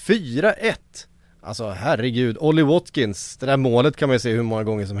 4-1. Alltså herregud, Ollie Watkins, det där målet kan man ju se hur många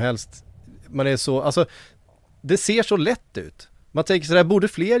gånger som helst. Man är så, alltså det ser så lätt ut. Man tänker så där borde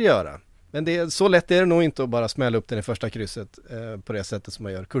fler göra. Men det är, så lätt är det nog inte att bara smälla upp den i första krysset på det sättet som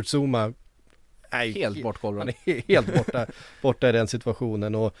man gör. Kurt Zouma är helt bortkollrad. Helt borta i den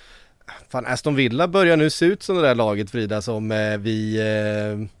situationen. Och fan, Aston Villa börjar nu se ut som det där laget, Frida, som vi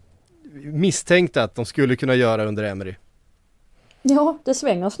misstänkte att de skulle kunna göra under Emery. Ja, det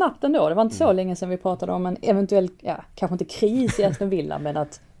svänger snabbt ändå. Det var inte så länge sedan vi pratade om en eventuell, kanske inte kris i Aston Villa, men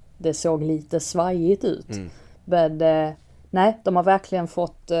att det såg lite svajigt ut. Men nej, de har verkligen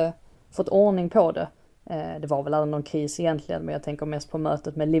fått ordning på det. Det var väl aldrig någon kris egentligen, men jag tänker mest på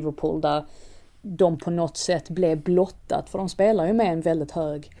mötet med Liverpool där de på något sätt blev blottat, för de spelar ju med en väldigt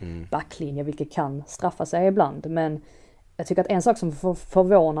hög backlinje, vilket kan straffa sig ibland. Men jag tycker att en sak som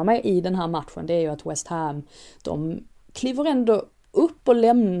förvånar mig i den här matchen, det är ju att West Ham, de kliver ändå upp och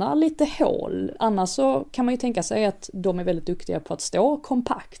lämnar lite hål. Annars så kan man ju tänka sig att de är väldigt duktiga på att stå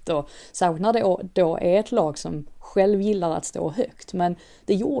kompakt, och särskilt när det då är ett lag som själv gillar att stå högt. Men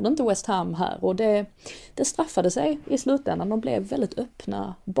det gjorde inte West Ham här, och det straffade sig i slutändan. De blev väldigt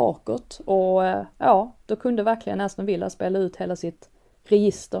öppna bakåt, och då kunde verkligen Aston Villa spela ut hela sitt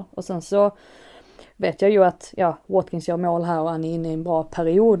register. Och sen så vet jag ju att Watkins gör mål här och han är inne i en bra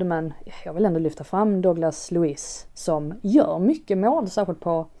period, men jag vill ändå lyfta fram Douglas Luiz som gör mycket mål, särskilt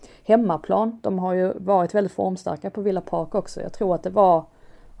på hemmaplan. De har ju varit väldigt formstarka på Villa Park också. Jag tror att det var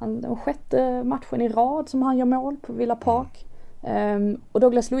den 6:e matchen i rad som han gör mål på Villa Park. Och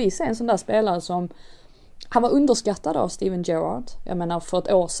Douglas Luiz är en sån där spelare som han var underskattad av Steven Gerrard. Jag menar, för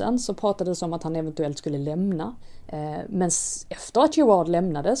ett år sedan så pratades det om att han eventuellt skulle lämna. Men efter att Gerrard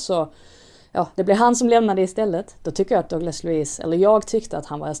lämnade så det blev han som lämnade istället. Då tycker jag att Douglas Luiz, eller jag tyckte att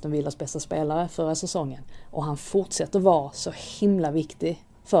han var Aston Villas bästa spelare förra säsongen. Och han fortsätter vara så himla viktig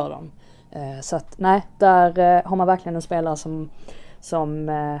för dem. Så att nej, där har man verkligen en spelare som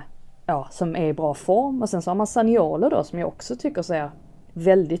är i bra form. Och sen så har man Zaniolo då, som jag också tycker ser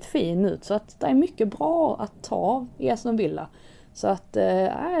väldigt fin ut. Så att det är mycket bra att ta av i Aston Villa. Så att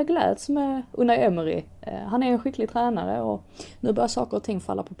jag gläds med Unai Emery. Han är en skicklig tränare och nu börjar saker och ting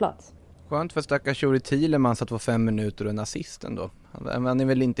falla på plats. Skönt för stackars Jory Thielemans att få 5 minuter och en assist ändå. Han är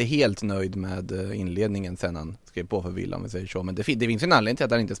väl inte helt nöjd med inledningen sen han skrev på för Villa, om vi säger så. Men det finns en anledning till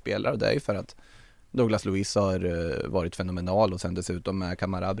att han inte spelar, och det är ju för att Douglas Luiz har varit fenomenal, och sen dessutom med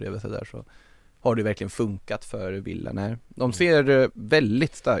Kamara bredvid sig där så har det verkligen funkat för Villa. Nej, de ser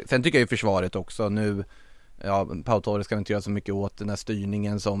väldigt starkt. Sen tycker jag ju försvaret också nu, Pau Torres ska inte göra så mycket åt den här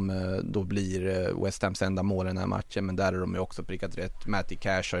styrningen som då blir West Hams enda mål i den här matchen, men där är de ju också prickat rätt. Matty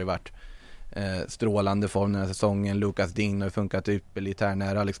Cash har ju varit strålande form den här säsongen. Lucas Digne har ju funkat ypperligt här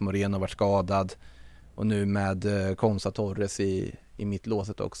när Alex Moreno har varit skadad, och nu med Konsa Torres i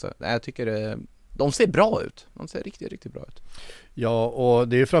mittlåset också. Jag tycker de ser bra ut. De ser riktigt, riktigt bra ut. Ja, och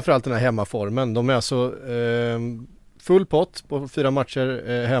det är ju framförallt den här hemmaformen. De är alltså full pott på 4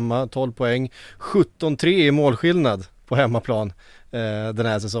 matcher hemma, 12 poäng, 17-3 i målskillnad på hemmaplan den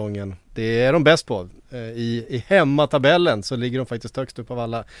här säsongen. Det är de bäst på. I hemmatabellen så ligger de faktiskt högst upp av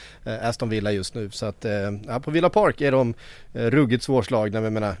alla Aston Villa just nu. Så att på Villa Park är de ruggigt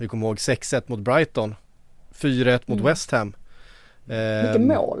svårslagna. Vi kommer ihåg 6-1 mot Brighton, 4-1 mot West Ham. Mycket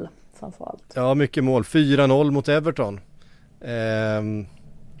mål framförallt. Ja, mycket mål. 4-0 mot Everton.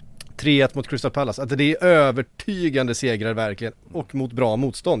 3-1 mot Crystal Palace. Att det är övertygande segrar verkligen, och mot bra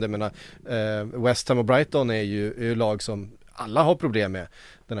motstånd. Jag menar, West Ham och Brighton är ju lag som alla har problem med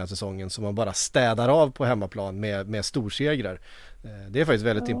den här säsongen, som man bara städar av på hemmaplan med storsegrar. Det är faktiskt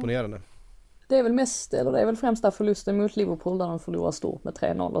väldigt imponerande. Det är väl främst där förlusten mot Liverpool där de förlorar stort med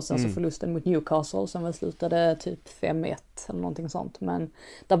 3-0, och sen så förlusten mot Newcastle som väl slutade typ 5-1 eller någonting sånt. Men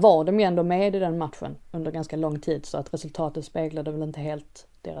där var de ju ändå med i den matchen under ganska lång tid, så att resultatet speglade väl inte helt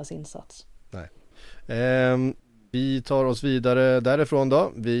deras insats. Nej. Vi tar oss vidare därifrån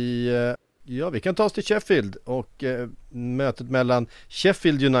då. Vi kan ta oss till Sheffield och mötet mellan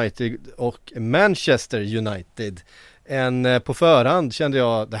Sheffield United och Manchester United. På förhand kände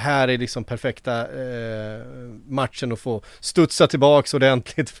jag det här är liksom perfekta matchen att få studsa tillbaks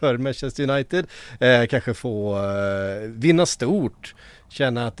ordentligt för Manchester United. Kanske få vinna stort.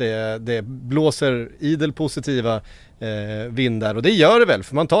 Känna att det blåser idel positiva vindar, och det gör det väl,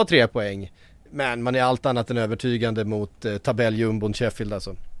 för man tar 3 poäng. Men man är allt annat än övertygande mot tabelljumbon Sheffield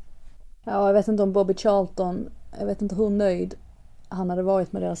alltså. Ja, jag vet inte om Bobby Charlton, jag vet inte hur nöjd han hade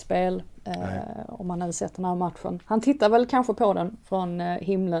varit med deras spel om han hade sett den här matchen. Han tittar väl kanske på den från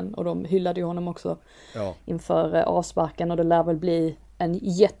himlen, och de hyllade ju honom också inför avsparken, och det lär väl bli en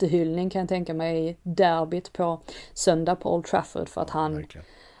jättehyllning kan jag tänka mig i derbyt på söndag på Old Trafford, för att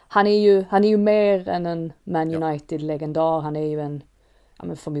han är ju mer än en Man United-legendar. Han är ju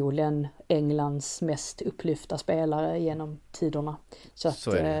förmodligen Englands mest upplyfta spelare genom tiderna. Så att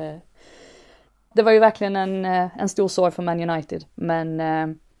det var ju verkligen en stor sorg för Man United. Men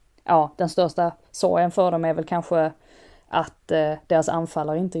den största sorgen för dem är väl kanske att deras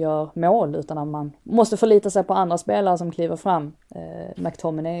anfallare inte gör mål, utan att man måste förlita sig på andra spelare som kliver fram.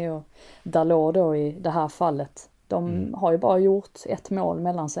 McTominay och Dalot då i det här fallet. De har ju bara gjort 1 mål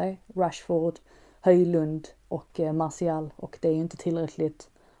mellan sig. Rashford, Höjlund och Martial, och det är ju inte tillräckligt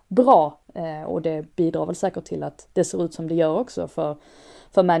bra, och det bidrar väl säkert till att det ser ut som det gör också för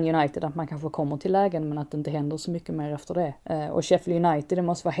Man United, att man kanske kommer till lägen men att det inte händer så mycket mer efter det. Och Sheffield United, det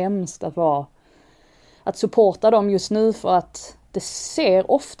måste vara hemskt att supporta dem just nu, för att det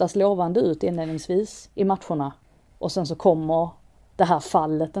ser oftast lovande ut inledningsvis i matcherna, och sen så kommer det här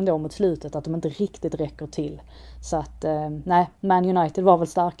fallet ändå mot slutet, att de inte riktigt räcker till. Så att Man United var väl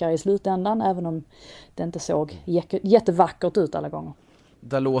starkare i slutändan, även om det inte såg jättevackert ut alla gånger.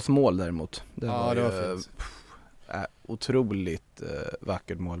 Dalots mål däremot, det var fint. Otroligt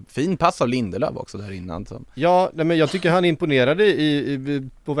vackert mål. Fin pass av Lindelöf också där innan. Ja, men jag tycker han imponerade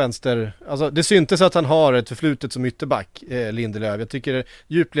på vänster. Alltså, det syntes att han har ett förflutet som ytterback, Lindelöf. Jag tycker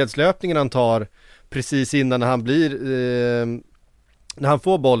djupledslöpningen han tar precis innan när han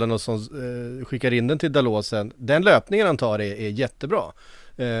får bollen och så skickar in den till Dalot sen. Den löpningen han tar är jättebra.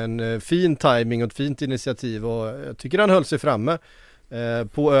 En fin timing och ett fint initiativ, och jag tycker han höll sig framme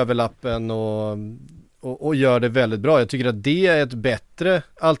på överlappen och gör det väldigt bra. Jag tycker att det är ett bättre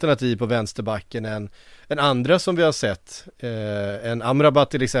alternativ på vänsterbacken än andra som vi har sett. En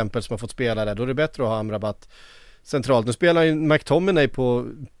Amrabat till exempel som har fått spela där. Då är det bättre att ha Amrabat centralt. Nu spelar ju McTominay på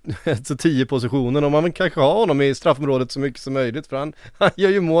 10 positioner, och man vill kanske ha honom i straffområdet så mycket som möjligt, för han gör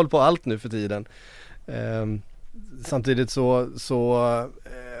ju mål på allt nu för tiden. Samtidigt så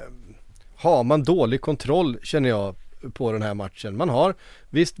har man dålig kontroll, känner jag, på den här matchen. Man har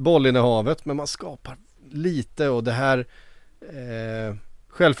visst bollinnehavet, men man skapar lite, och det här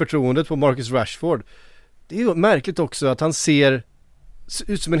självförtroendet på Marcus Rashford, det är ju märkligt också att han ser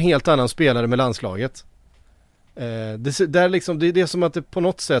ut som en helt annan spelare med landslaget. Det är som att det på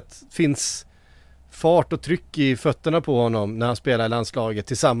något sätt finns fart och tryck i fötterna på honom när han spelar i landslaget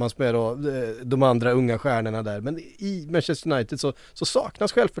tillsammans med de andra unga stjärnorna där. Men i Manchester United så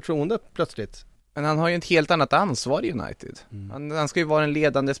saknas självförtroendet plötsligt. Men han har ju ett helt annat ansvar i United. Han ska ju vara en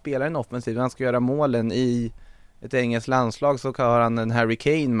ledande spelare i en offensiv. Han ska göra målen i ett engelskt landslag så har han en Harry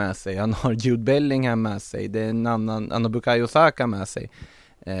Kane med sig, han har Jude Bellingham med sig, det är en annan Bukayo Saka med sig.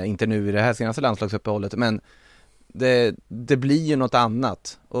 Inte nu i det här senaste landslagsuppehållet, men det blir ju något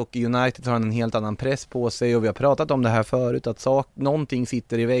annat, och United har en helt annan press på sig, och vi har pratat om det här förut, att någonting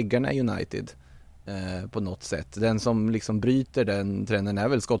sitter i väggarna i United på något sätt. Den som liksom bryter den trenden är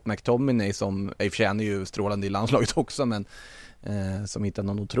väl Scott McTominay, som i och för sig är ju strålande i landslaget också, men som hittar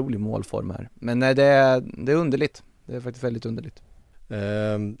någon otrolig målform här. Men det är underligt, det är faktiskt väldigt underligt.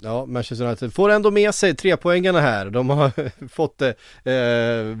 Ja, Manchester United får ändå med sig 3 poängarna här. De har fått det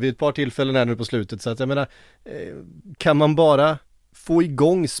vid ett par tillfällen här nu på slutet. Så att jag menar, kan man bara få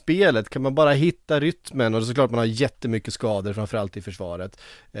igång spelet, kan man bara hitta rytmen, och det är såklart man har jättemycket skador, framförallt i försvaret.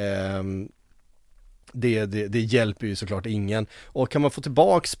 Det hjälper ju såklart ingen. Och kan man få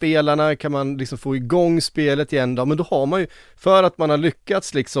tillbaka spelarna, kan man liksom få igång spelet igen då, men då har man ju, för att man har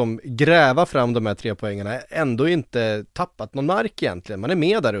lyckats liksom gräva fram de här 3 poängarna, ändå inte tappat någon mark egentligen. Man är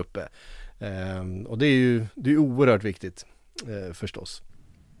med där uppe. Och det är oerhört viktigt förstås.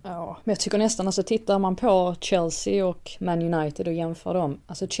 Ja, men jag tycker nästan, alltså tittar man på Chelsea och Man United och jämför dem,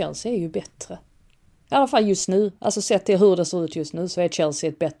 alltså Chelsea är ju bättre. I alla fall just nu, alltså sett till hur det ser ut just nu, så är Chelsea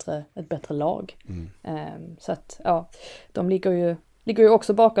ett bättre lag. Så att ja, de ligger ju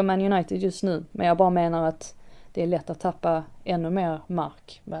också bakom Man United just nu, men jag bara menar att det är lätt att tappa ännu mer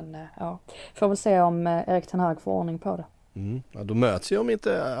mark. Men ja, får väl se om Erik Ten Hag får ordning på det. Ja, då möts ju om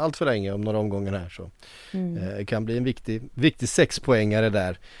inte allt för länge, om några omgångar här, så det kan bli en viktig 6-poängare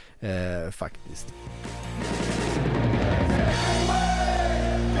där faktiskt.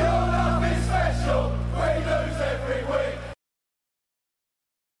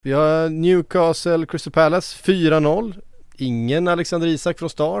 Vi har Newcastle Crystal Palace 4-0. Ingen Alexander Isak från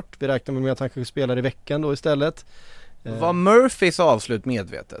start. Vi räknar med att han kanske spelar i veckan då istället. Var Murphys avslut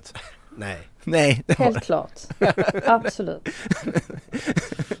medvetet? Nej. Helt klart. Absolut.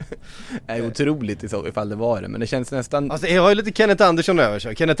 Det är otroligt i så fall det var det, men det känns nästan... Alltså jag har ju lite Kenneth Andersson över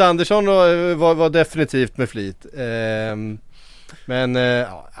sig. Kenneth Andersson var definitivt med flit. Men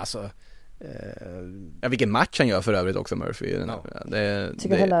ja, alltså... Ja, vilken match han gör för övrigt också, Murphy. Ja. Det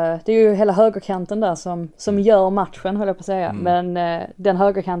är ju hela högerkanten där som gör matchen, höll jag på att säga. Men den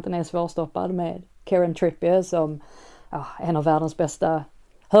högerkanten är svårstoppad med Kieran Trippier som en av världens bästa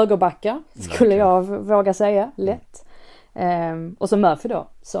högerbackar, skulle jag våga säga, lätt. Och så Murphy då,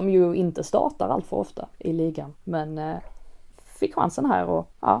 som ju inte startar allt för ofta i ligan, men fick chansen här,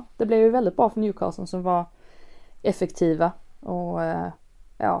 och ja, det blev ju väldigt bra för Newcastle som var effektiva och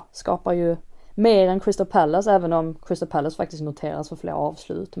skapar ju mer än Crystal Palace, även om Crystal Palace faktiskt noteras för fler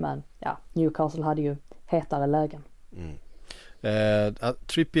avslut, men ja, Newcastle hade ju hetare lägen.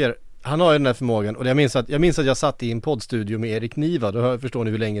 Trippier, han har ju den här förmågan, och jag minns att jag satt i en poddstudio med Erik Niva, då förstår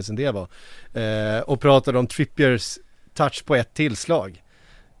ni hur länge sedan det var, och pratade om Trippiers touch på ett tillslag.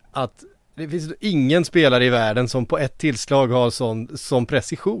 Att det finns ingen spelare i världen som på ett tillslag har sån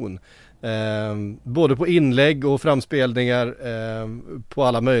precision. Både på inlägg och framspelningar, på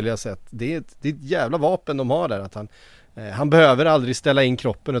alla möjliga sätt. Det är ett jävla vapen de har där, att han behöver aldrig ställa in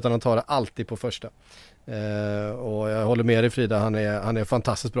kroppen, utan han tar det alltid på första. Och jag håller med dig, Frida, han är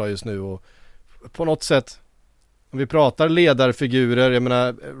fantastiskt bra just nu, och på något sätt, om vi pratar ledarfigurer, jag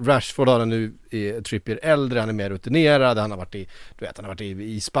menar Rashford har nu i Trippier äldre, han är mer rutinerad, han har varit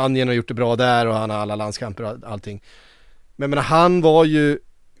i Spanien och gjort det bra där, och han har alla landskamper och allting. Men jag menar, han var ju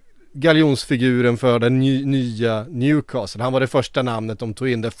galjonsfiguren för den nya Newcastle. Han var det första namnet de tog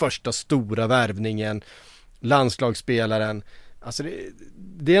in, den första stora värvningen, landslagsspelaren. Alltså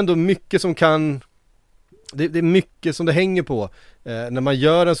det är ändå mycket som kan, det är mycket som det hänger på när man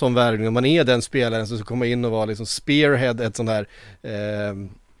gör en sån värvning, och man är den spelaren som ska komma in och vara liksom spearhead, ett sånt här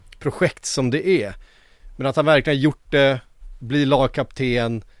projekt som det är. Men att han verkligen gjort det, bli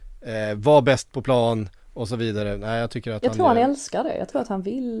lagkapten, var bäst på plan och så vidare. Nej, jag tror han älskar det. Jag tror att han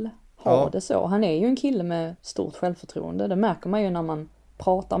vill ha det så. Han är ju en kille med stort självförtroende. Det märker man ju när man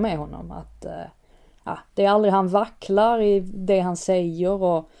pratar med honom, att det är aldrig han vacklar i det han säger,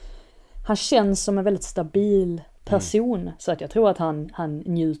 och han känns som en väldigt stabil person. Så att jag tror att han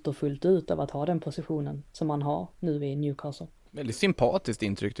njuter fullt ut av att ha den positionen som han har nu i Newcastle. Väldigt sympatiskt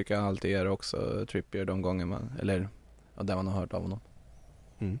intryck tycker jag alltid är också Trippier de gånger där man har hört av honom.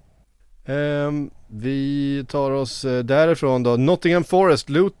 Vi tar oss därifrån då. Nottingham Forest,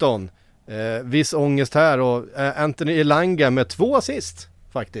 Luton. Viss ångest här, och Anthony Elanga med 2 assist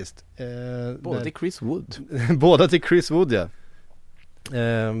faktiskt. Båda till Chris Wood. Båda till Chris Wood, ja.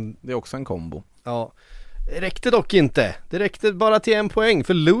 Det är också en kombo. Ja. Det räckte dock inte. Det räckte bara till 1 poäng,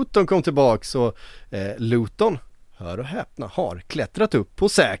 för Luton kom tillbaka, så Luton hör och häpna, har klättrat upp på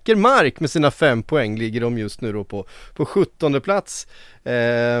säker mark med sina 5 poäng. Ligger de just nu då på 17:e plats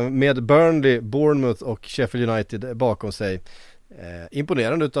med Burnley, Bournemouth och Sheffield United bakom sig.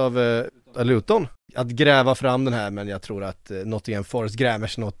 Imponerande utav Luton att gräva fram den här, men jag tror att Nottingham Forest grämer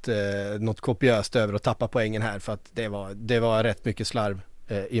sig något kopiöst över att tappa poängen här, för att det var rätt mycket slarv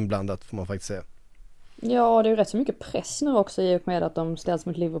inblandat, får man faktiskt säga. Ja, det är ju rätt så mycket press nu också i och med att de ställs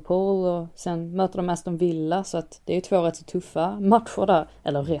mot Liverpool och sen möter de Aston Villa, så att det är ju 2 rätt så tuffa matcher där,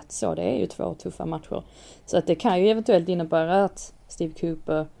 eller rätt så, det är ju 2 tuffa matcher. Så att det kan ju eventuellt innebära att Steve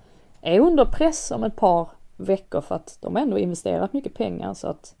Cooper är under press om ett par veckor, för att de har ändå investerat mycket pengar, så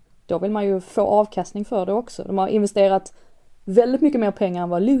att då vill man ju få avkastning för det också. De har investerat väldigt mycket mer pengar än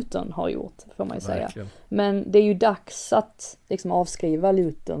vad Luton har gjort, får man ju säga. Verkligen. Men det är ju dags att liksom avskriva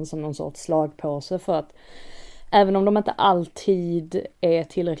Luton som någon sorts slagpåse, för att även om de inte alltid är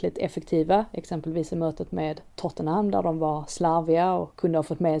tillräckligt effektiva, exempelvis i mötet med Tottenham där de var slarviga och kunde ha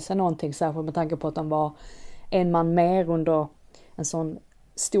fått med sig någonting, särskilt med tanke på att de var en man mer under en sån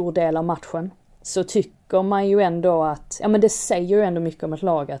stor del av matchen, så tycker man ju ändå att, ja men det säger ju ändå mycket om ett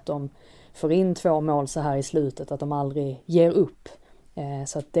lag att de får in 2 mål så här i slutet, att de aldrig ger upp.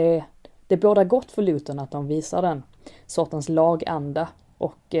 Så att det bådar gott för Luton att de visar den sortens laganda.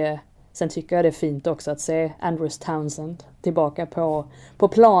 Och sen tycker jag det är fint också att se Andrews Townsend tillbaka på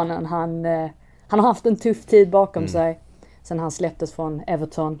planen. Han har haft en tuff tid bakom sig sen han släpptes från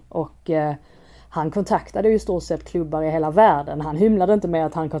Everton, och han kontaktade ju i stort sett klubbar i hela världen. Han hymlade inte med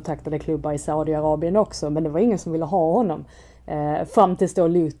att han kontaktade klubbar i Saudiarabien också, men det var ingen som ville ha honom. Fram tills då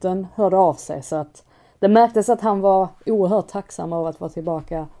Luton hörde av sig, så att det märktes att han var oerhört tacksam av att vara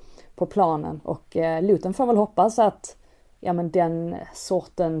tillbaka på planen, och Luton får väl hoppas att den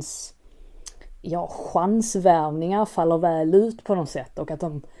sortens chansvärvningar faller väl ut på något sätt, och att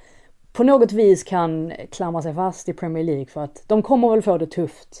de på något vis kan klamra sig fast i Premier League, för att de kommer väl få det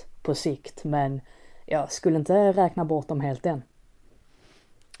tufft på sikt, men jag skulle inte räkna bort dem helt än.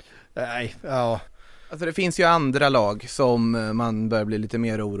 Nej, ja. Alltså det finns ju andra lag som man bör bli lite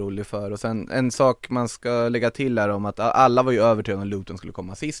mer orolig för, och sen en sak man ska lägga till är om att alla var ju övertygade om att Luton skulle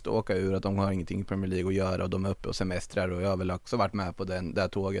komma sist och åka ur, att de har ingenting i Premier League att göra och de är uppe och semestrar, och jag har väl också varit med på det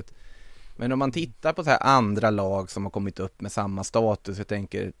tåget. Men om man tittar på så här andra lag som har kommit upp med samma status, jag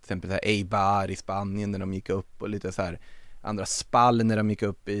tänker till exempel så här Eibar i Spanien när de gick upp, och lite så här andra Spal när de gick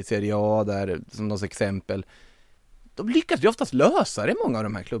upp i Serie A där, som något exempel. De lyckas ju oftast lösa det, många av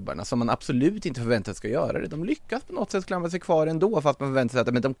de här klubbarna som man absolut inte förväntar sig ska göra det. De lyckas på något sätt klamra sig kvar ändå, fast man förväntar sig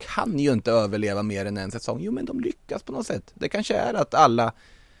att men de kan ju inte överleva mer än en säsong. Jo, men de lyckas på något sätt. Det kanske är att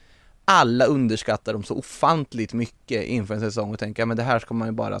alla underskattar dem så ofantligt mycket inför en säsong och tänker men det här ska man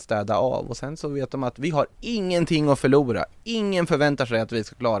ju bara städa av, och sen så vet de att vi har ingenting att förlora. Ingen förväntar sig att vi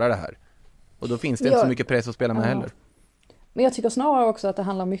ska klara det här. Och då finns det inte så mycket press att spela med heller. Men jag tycker snarare också att det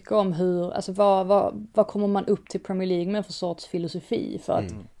handlar mycket om hur, alltså vad kommer man upp till Premier League med för sorts filosofi, för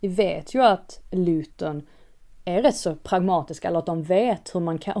att vi vet ju att Luton är rätt så pragmatiska, eller att de vet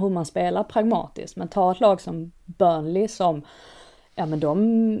hur man spelar pragmatiskt. Men ta ett lag som Burnley som, men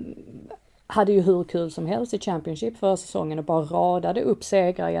de hade ju hur kul som helst i Championship förra säsongen och bara radade upp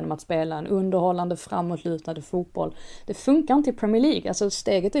segrar genom att spela en underhållande framåtlutade fotboll. Det funkar inte i Premier League. Alltså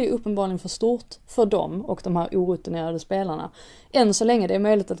steget är ju uppenbarligen för stort för dem och de här orutinerade spelarna. Än så länge det är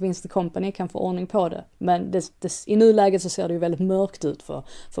möjligt att Vincent Kompany kan få ordning på det. Men i nuläget så ser det ju väldigt mörkt ut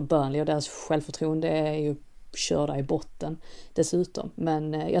för Burnley, och deras självförtroende är ju körda i botten dessutom.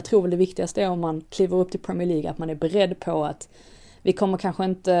 Men jag tror väl det viktigaste är om man kliver upp till Premier League att man är beredd på att vi kommer kanske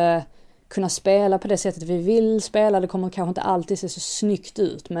inte kunna spela på det sättet vi vill spela. Det kommer kanske inte alltid se så snyggt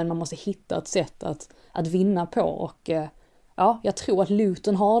ut, men man måste hitta ett sätt att vinna på. Och jag tror att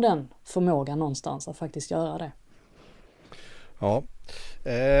Luton har den förmågan någonstans att faktiskt göra det. Ja.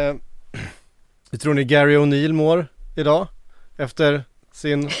 Hur tror ni Gary O'Neill mår idag efter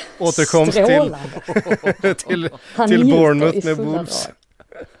sin återkomst till Bournemouth med Wolves?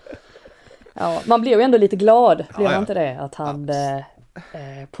 Ja, man blir ju ändå lite glad, blir man inte det? Att han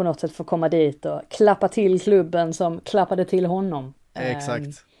på något sätt får komma dit och klappa till klubben som klappade till honom.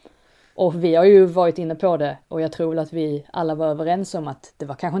 Exakt. Och vi har ju varit inne på det, och jag tror väl att vi alla var överens om att det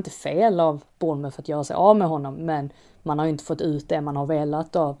var kanske inte fel av Bournemouth att göra sig av med honom, men man har ju inte fått ut det man har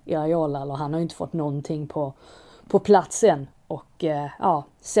velat av Iraola, eller han har ju inte fått någonting på platsen. Och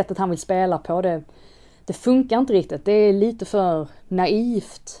sättet han vill spela på, det funkar inte riktigt. Det är lite för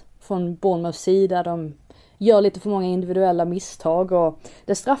naivt från Bournemouths sida. De gör lite för många individuella misstag, och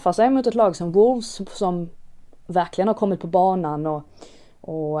det straffar sig mot ett lag som Wolves som verkligen har kommit på banan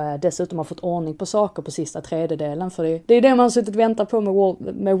och dessutom har fått ordning på saker på sista tredjedelen. För det är det man har suttit och väntat på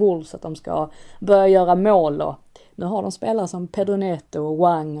med Wolves, att de ska börja göra mål, och nu har de spelare som Pedro Neto och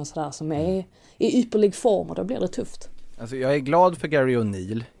Wang och sådär som är i ypperlig form och då blir det tufft. Alltså jag är glad för Gary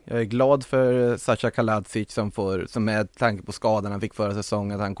O'Neill. Jag är glad för Sacha Kaladzic som med tanke på skadan han fick förra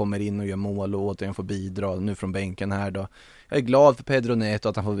säsongen, att han kommer in och gör mål och återigen får bidra nu från bänken här då. Jag är glad för Pedro Neto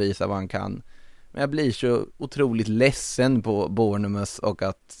att han får visa vad han kan. Men jag blir så otroligt ledsen på Bournemouth och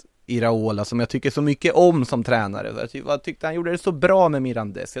att Iraola, som jag tycker så mycket om som tränare. Jag tyckte han gjorde det så bra med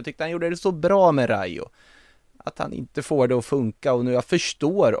Mirandes. Jag tyckte han gjorde det så bra med Rayo. Att han inte får det att funka, och nu jag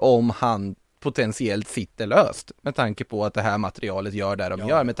förstår om han potentiellt sitter löst med tanke på att det här materialet gör det de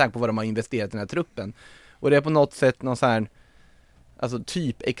gör, med tanke på vad de har investerat i den här truppen. Och det är på något sätt någon så här, alltså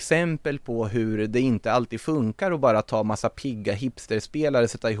typ exempel på hur det inte alltid funkar att bara ta massa pigga hipsterspelare,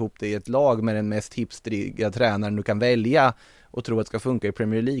 sätta ihop det i ett lag med den mest hipstriga tränaren du kan välja och tro att det ska funka i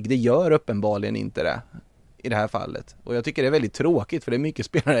Premier League. Det gör uppenbarligen inte det i det här fallet. Och jag tycker det är väldigt tråkigt, för det är mycket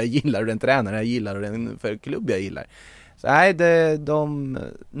spelare jag gillar och den tränare jag gillar och den för klubb jag gillar. Så nej,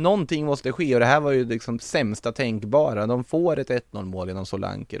 någonting måste ske, och det här var ju liksom sämsta tänkbara. De får ett 1-0 mål genom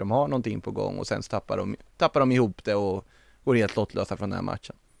Solanke, de har någonting på gång och sen tappar de ihop det och går helt lottlösa från den här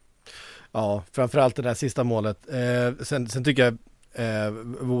matchen. Ja, framförallt det där sista målet. Sen tycker jag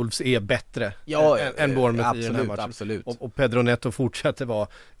Wolves är bättre än Bournemouth absolut, i den här matchen. Absolut. Och Pedro Neto fortsätter vara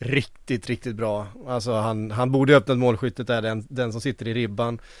riktigt, riktigt bra. Alltså han borde öppna målskyttet där, den som sitter i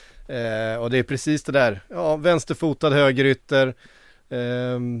ribban. Och det är precis det där. Ja, vänsterfotad högerytter.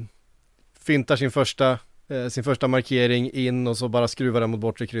 Fintar sin första markering in och så bara skruvar den mot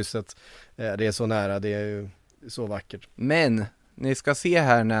bortre krysset. Det är så nära, det är ju så vackert. Men ni ska se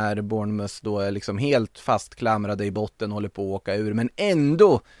här när Bournemouth då är liksom helt fastklamrade i botten, håller på att åka ur, men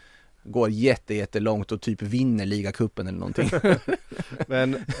ändå går jättelångt och typ vinner ligacupen eller någonting.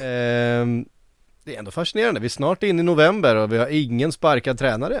 Men det är ändå fascinerande. Vi är snart in i november och vi har ingen sparkad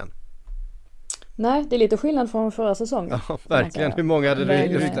tränare än. Nej, det är lite skillnad från förra säsongen. Ja, verkligen. Hur många hade det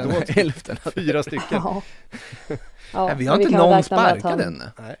ryckt åt? Hälften. 4 stycken. Ja. Ja, vi har inte någon sparkad än.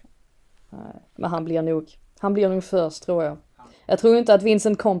 Nej. Men han blir nog först, tror jag. Jag tror inte att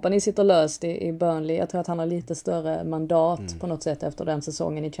Vincent Kompany sitter löst i Burnley. Jag tror att han har lite större mandat på något sätt efter den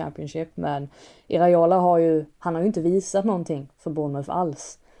säsongen i Championship. Men Iraola har ju inte visat någonting för Bournemouth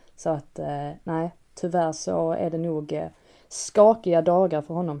alls. Så att nej, tyvärr så är det nog skakiga dagar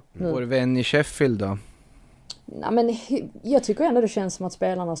för honom. Vår vän i Sheffield då? Nej, men jag tycker ändå det känns som att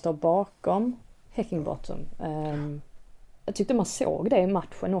spelarna står bakom Heckingbottom. Jag tyckte man såg det i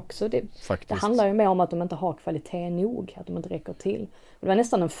matchen också. Det handlar ju mer om att de inte har kvalitet nog, att de inte räcker till. Och det var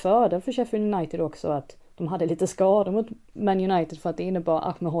nästan en fördel för Sheffield United också att de hade lite skador mot Man United, för att det innebar,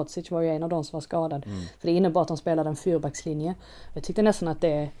 Ahmed Hodzic var ju en av de som var skadad. För det innebar att de spelade en 4-backslinje. Jag tyckte nästan att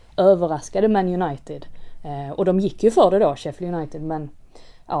det överraskade Man United. Och de gick ju för det då, Sheffield United, men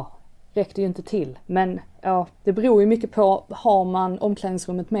ja, räckte ju inte till. Men ja, det beror ju mycket på, har man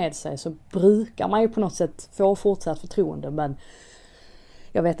omklädningsrummet med sig så brukar man ju på något sätt få fortsatt förtroende. Men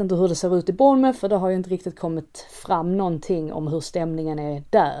jag vet inte hur det ser ut i Bournemouth, för det har ju inte riktigt kommit fram någonting om hur stämningen är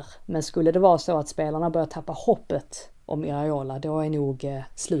där. Men skulle det vara så att spelarna börjar tappa hoppet om Iraola, då är nog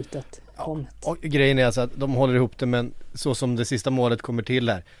slutet kommit. Och grejen är alltså att de håller ihop det, men så som det sista målet kommer till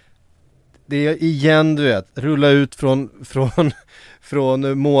här. Det är igen, du vet, rulla ut från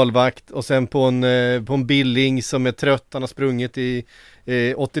målvakt och sen på en billing som är trött. Han har sprungit i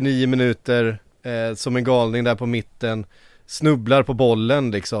 89 minuter som en galning där på mitten. Snubblar på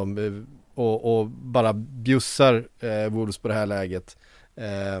bollen liksom och bara bjussar Wolves på det här läget.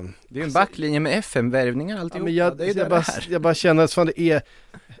 Det är en backlinje med FM-värvningar alltihop. Ja, jag bara känner att fan det är...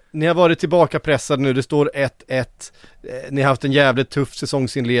 Ni har varit tillbaka pressade nu, det står 1-1. Ni har haft en jävligt tuff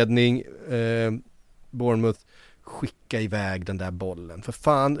säsongsinledning. Bournemouth, skicka iväg den där bollen. För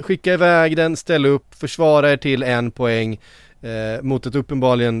fan, skicka iväg den, ställ upp, försvara er till 1 poäng mot ett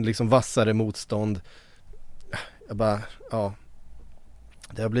uppenbarligen liksom vassare motstånd. Jag bara, ja.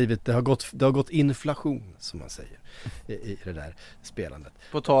 Det har gått inflation, som man säger, i det där spelandet.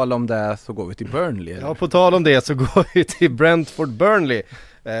 På tal om det så går vi till Burnley. Eller? Ja, på tal om det så går vi till Brentford Burnley.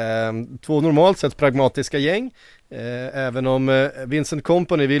 2 normalt sett pragmatiska gäng. Även om Vincent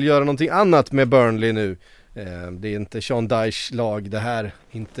Kompany vill göra någonting annat med Burnley nu. Det är inte Sean Dyches lag det här.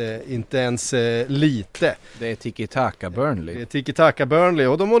 Inte ens lite. Det är tiki-taka Burnley. Det är tiki-taka Burnley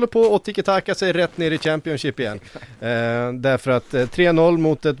och de håller på att tiki-taka sig rätt ner i Championship igen. Därför att 3-0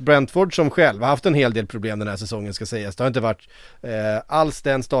 mot ett Brentford som själv har haft en hel del problem den här säsongen, ska sägas. Det har inte varit alls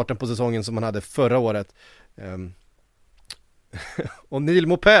den starten på säsongen som man hade förra året. Och Neil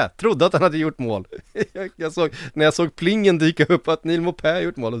Maupay trodde att han hade gjort mål. När jag såg plingen dyka upp att Neil Maupay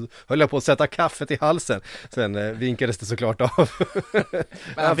gjort mål, höll jag på att sätta kaffet i halsen. Sen vinkades det såklart av.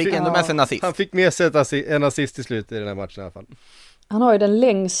 Men han fick ändå med sig en assist. Han fick med sig en assist i slutet i den här matchen i alla fall. Han har ju den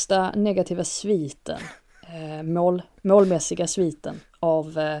längsta negativa sviten, målmässiga sviten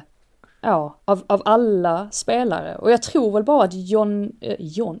av alla spelare. Och jag tror väl bara att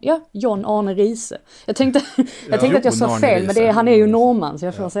John Arne Riise. Jag tänkte att jag sa fel, men han är ju norrman, så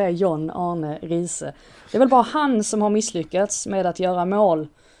jag får säga John Arne Riise. Det är väl bara han som har misslyckats med att göra mål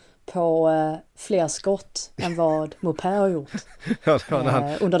på fler skott än vad Maupay har gjort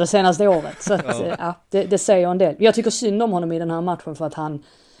under det senaste året. Så att, det säger en del. Jag tycker synd om honom i den här matchen för att han,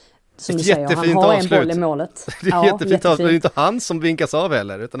 som du säger, han har en boll i målet. Det är jättefint avslut. Det är inte han som vinkas av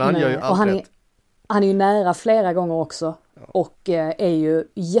heller, utan han gör ju allt rätt. Han är ju nära flera gånger också och är ju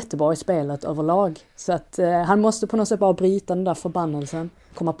jättebra i spelet överlag. Så att han måste på något sätt bara bryta den där förbannelsen,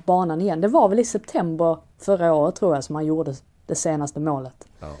 komma på banan igen. Det var väl i september förra året tror jag som han gjorde det senaste målet.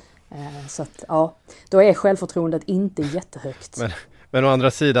 Ja. Så att då är självförtroendet inte jättehögt. Men å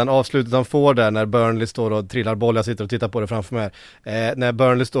andra sidan, avslutet han får där när Burnley står och trillar boll, jag sitter och tittar på det framför mig när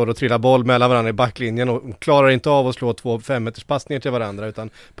Burnley står och trillar boll mellan varandra i backlinjen och klarar inte av att slå 2 5-meters passningar till varandra, utan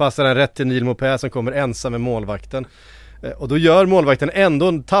passar den rätt till Neil Maupay som kommer ensam med målvakten. Och då gör målvakten ändå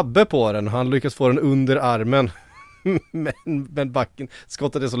en tabbe på den och han lyckas få den under armen. Men backen,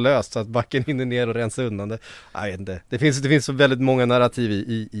 skottet är så löst så att backen hinner ner och rensa undan det. Jag vet inte. Det finns så väldigt många narrativ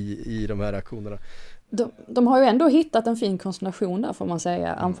i de här aktionerna. De har ju ändå hittat en fin konstellation där, får man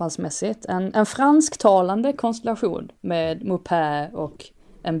säga, anfallsmässigt. En fransktalande konstellation med Maupay och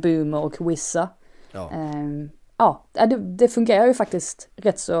en Boomer och Wissa. Det fungerar ju faktiskt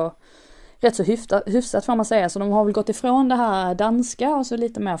rätt så hyfsat får man säga. Så de har väl gått ifrån det här danska och så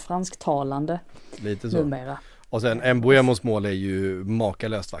lite mer fransktalande lite så. Numera. Och sen Mbuemos mål är ju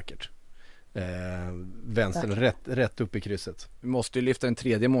makalöst vackert. Vänstern rätt upp i krysset. Vi måste ju lyfta en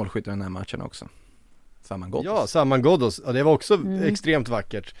tredje målskytt i den här matchen också. Saman Ghoddos. Ja, det var också extremt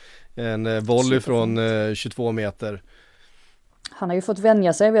vackert. En volley från 22 meter. Han har ju fått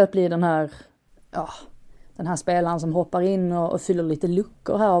vänja sig vid att bli den här spelaren som hoppar in och fyller lite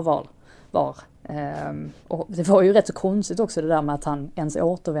luckor här och var. Och det var ju rätt så konstigt också det där med att han ens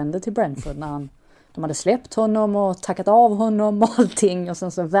återvände till Brentford när de hade släppt honom och tackat av honom och allting, och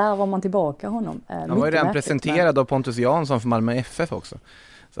sen så värvar man tillbaka honom. Han var ju redan presenterad av Pontus Jansson för Malmö FF också.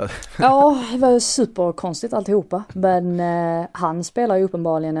 Så. Ja, det var superkonstigt alltihopa. Men han spelar ju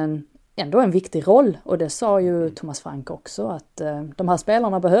uppenbarligen ändå en viktig roll. Och det sa ju Thomas Frank också, att de här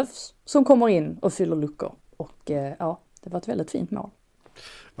spelarna behövs som kommer in och fyller luckor. Och det var ett väldigt fint mål.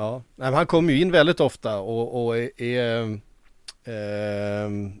 Ja, han kommer ju in väldigt ofta och är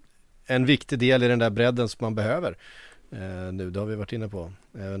en viktig del i den där bredden som man behöver. Nu, det har vi varit inne på.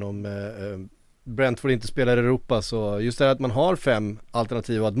 Även om Brentford inte spelar i Europa, så just det här att man har 5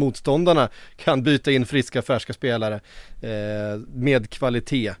 alternativ och att motståndarna kan byta in friska, färska spelare med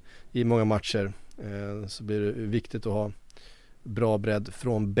kvalitet i många matcher, så blir det viktigt att ha bra bredd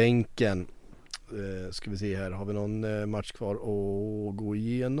från bänken. Ska vi se här, har vi någon match kvar att gå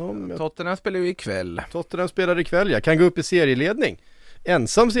igenom? Tottenham spelar ju ikväll. Tottenham spelar ikväll, jag kan gå upp i serieledning.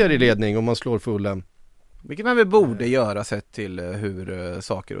 Ensam serieledning om man slår Fulham. Vilket man väl borde göra sett till hur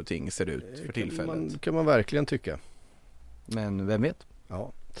saker och ting ser ut för tillfället. Kan man verkligen tycka. Men vem vet?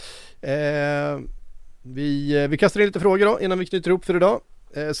 Ja. Vi kastar in lite frågor då innan vi knyter ihop för idag.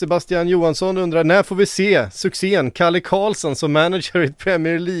 Sebastian Johansson undrar, när får vi se succén Kalle Karlsson som manager i ett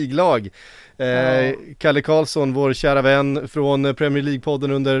Premier League-lag? Kalle Karlsson, vår kära vän från Premier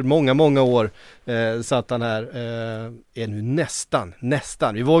League-podden under många år, satt han här, är nu nästan.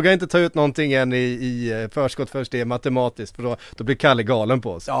 Vi vågar inte ta ut någonting än i förskott först, det är matematiskt, för då blir Kalle galen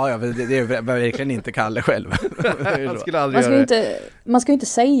på oss. Ja, det är verkligen inte Kalle själv. Han skulle aldrig man ska inte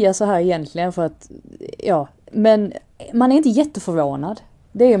säga så här egentligen, för att men man är inte jätteförvånad.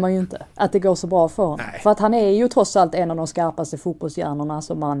 Det är man ju inte, att det går så bra för honom. Nej. För att han är ju trots allt en av de skarpaste fotbollshjärnorna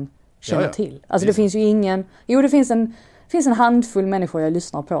som man känner till. Alltså det finns ju ingen... Jo, det finns en handfull människor jag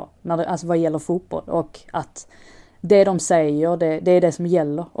lyssnar på alltså vad gäller fotboll. Och att det de säger, det är det som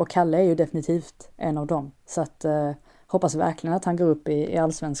gäller. Och Kalle är ju definitivt en av dem. Så att hoppas verkligen att han går upp i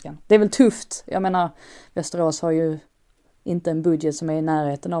allsvenskan. Det är väl tufft. Jag menar, Västerås har ju inte en budget som är i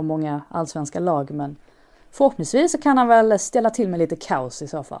närheten av många allsvenska lag, men förhoppningsvis så kan han väl ställa till med lite kaos i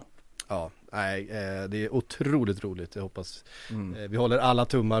så fall. Ja, nej, det är otroligt roligt. Jag hoppas vi håller alla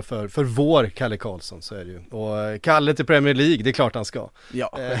tummar för vår Kalle Karlsson, så är det ju. Och Kalle till Premier League, det är klart han ska. Ja,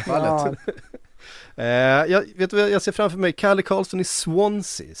 självfallet. Jag ser framför mig Kalle Karlsson i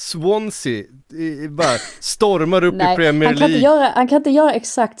Swansea bara stormar upp i Premier League. Han kan inte göra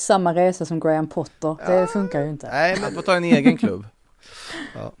exakt samma resa som Graham Potter. Det funkar ju inte. Nej, men han får ta en egen klubb.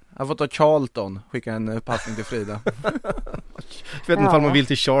 Ja. Han får ta Charlton, skicka en passning till Frida. Jag vet inte om man vill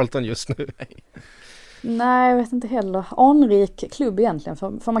till Charlton just nu. Nej, jag vet inte heller. Anrik klubb egentligen,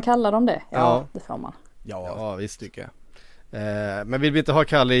 får man kalla dem det? Ja, det får man. Ja, visst tycker jag. Men vill vi inte ha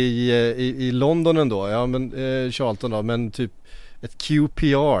Kalle i London ändå? Ja, men Charlton då, men typ ett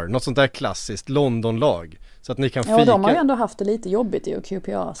QPR, något sånt där klassiskt Londonlag. Så att ni kan fika. Ja, de har ju ändå haft det lite jobbigt i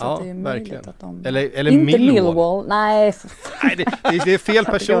QPR, så ja, att det är möjligt verkligen. att de... Eller inte Millwall. Nej, det är fel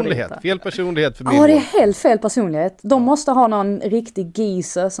personlighet. Fel personlighet för Millwall. Ja, det är helt fel personlighet. De måste ha någon riktig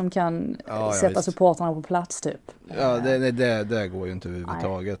geezer som kan sätta supporterna på plats typ. Ja, det går ju inte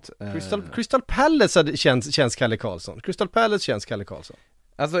överhuvudtaget. Crystal Palace känns Kalle Karlsson. Crystal Palace känns Kalle Karlsson.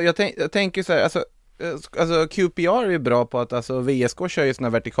 Alltså jag tänker så här, alltså QPR är ju bra på att VSK kör ju såna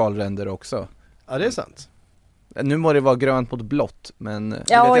vertikalränder också. Ja, det är sant. Nu må det vara grönt mot blått, men...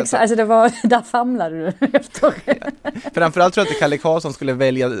 Ja, exakt. Alltså det var... Där famlade du efter. Framförallt tror jag att Kalle Karlsson skulle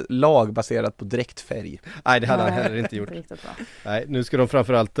välja lag baserat på dräktfärg. Nej, det hade han heller inte gjort. Nej, nu ska de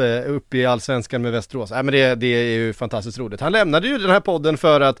framförallt upp i Allsvenskan med Västerås. Nej, men det är ju fantastiskt roligt. Han lämnade ju den här podden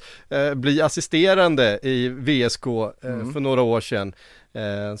för att bli assisterande i VSK för några år sedan.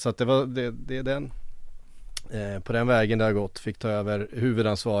 Så att det är den... på den vägen det har gått, fick ta över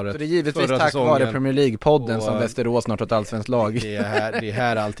huvudansvaret. Så det är givetvis tack vare Premier League-podden som Västerås snart har ett allsvenskt lag. Det är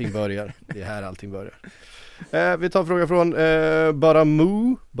här allting börjar. Vi tar en fråga från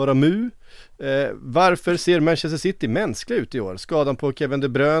bara mu. Varför ser Manchester City mänskliga ut i år? Skadan på Kevin De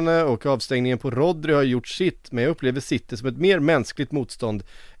Bruyne och avstängningen på Rodri har gjort sitt, men jag upplever City som ett mer mänskligt motstånd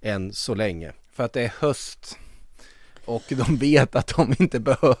än så länge. För att det är höst. Och de vet att de inte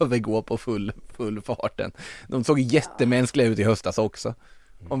behöver gå på full farten. De såg jättemänskliga ut i höstas också.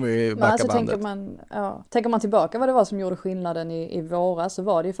 Om vi backar alltså, bandet. Tänker man tillbaka vad det var som gjorde skillnaden i våras, så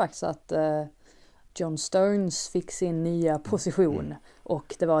var det ju faktiskt att John Stones fick sin nya position.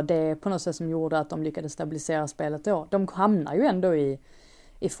 Och det var det på något sätt som gjorde att de lyckades stabilisera spelet då. De hamnar ju ändå i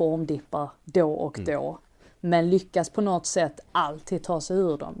formdippar då och då. Men lyckas på något sätt alltid ta sig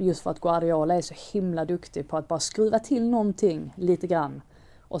ur dem. Just för att Guardiola är så himla duktig på att bara skruva till någonting lite grann.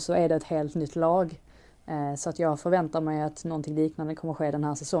 Och så är det ett helt nytt lag. Så att jag förväntar mig att någonting liknande kommer ske den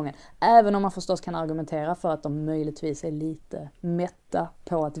här säsongen. Även om man förstås kan argumentera för att de möjligtvis är lite mätta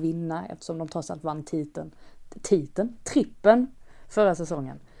på att vinna. Eftersom de trots allt vann trippen förra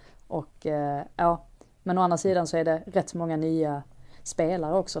säsongen. Och men å andra sidan så är det rätt många nya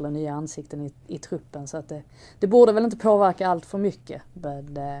spelare också, eller nya ansikten i truppen, så att det borde väl inte påverka allt för mycket.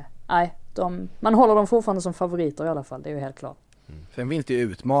 Men man håller dem fortfarande som favoriter i alla fall, det är ju helt klart. Sen finns det ju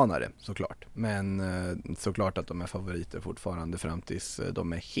utmanare såklart, men såklart att de är favoriter fortfarande fram tills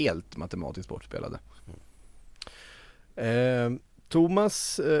de är helt matematiskt bortspelade.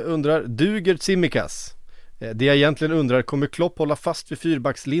 Thomas undrar, duger Tsimikas? Det jag egentligen undrar, kommer Klopp hålla fast vid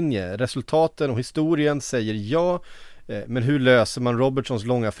fyrbackslinje? Resultaten och historien säger ja. Men hur löser man Robertsons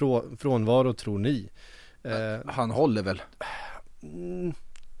långa frånvaro, tror ni? Han håller väl?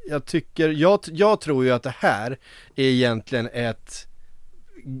 Jag tror ju att det här är egentligen ett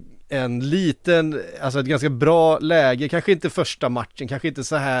ganska bra läge, kanske inte första matchen, kanske inte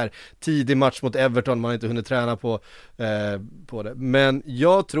så här tidig match mot Everton, man inte hunnit träna på det, men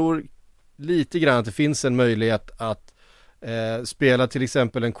jag tror lite grann att det finns en möjlighet att spela till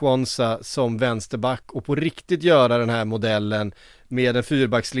exempel en Kwanza som vänsterback och på riktigt göra den här modellen med en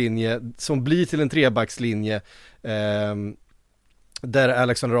fyrbackslinje som blir till en trebackslinje där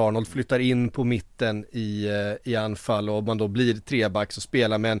Alexander-Arnold flyttar in på mitten i anfall, och man då blir trebacks och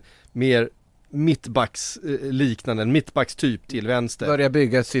spelar med en mer mittbackstyp till vänster. Börja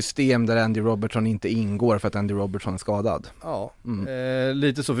bygga ett system där Andy Robertson inte ingår för att Andy Robertson är skadad. Ja,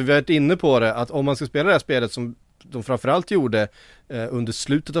 lite så, för vi har varit inne på det, att om man ska spela det här spelet som de framförallt gjorde under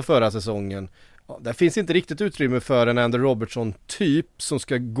slutet av förra säsongen, där finns inte riktigt utrymme för en Andy Robertson typ som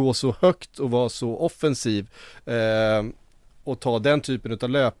ska gå så högt och vara så offensiv och ta den typen av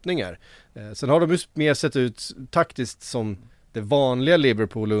löpningar. Sen har de ju mer sett ut taktiskt som det vanliga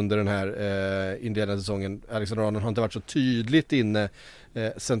Liverpool under den här inledande säsongen. Alexander-Arnold har inte varit så tydligt inne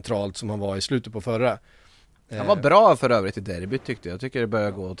centralt som han var i slutet på förra. Han var bra för övrigt i derbyt tyckte jag. Jag tycker det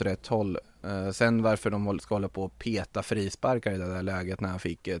börjar gå åt rätt håll. Sen varför de ska hålla på och peta frisparkar i det där läget när han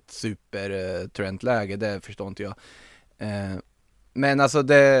fick ett super Trent-läge, det förstår inte jag. Men alltså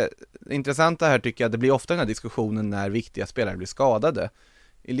intressanta här tycker jag att det blir ofta den här diskussionen när viktiga spelare blir skadade.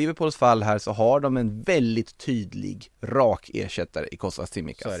 I Liverpools fall här så har de en väldigt tydlig, rak ersättare i Kostas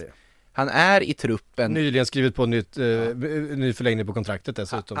Tsimikas. Han är i truppen. Nyligen skrivit på ny förlängning på kontraktet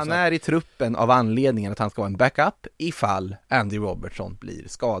dessutom. Han är i truppen av anledningen att han ska vara en backup ifall Andy Robertson blir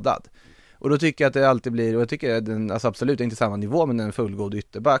skadad. Och då tycker jag att det alltid blir, och jag tycker att den alltså absolut inte samma nivå men en fullgod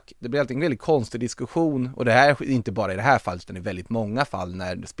ytterback. Det blir alltid en väldigt konstig diskussion, och det här är inte bara i det här fallet utan i väldigt många fall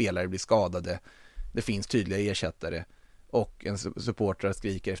när spelare blir skadade. Det finns tydliga ersättare och en supporter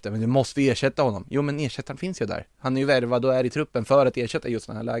skriker efter, men du måste vi ersätta honom. Jo, men ersättaren finns ju där. Han är ju värvad och är i truppen för att ersätta just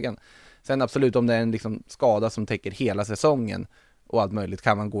den här lägen. Sen absolut, om det är en liksom skada som täcker hela säsongen och allt möjligt,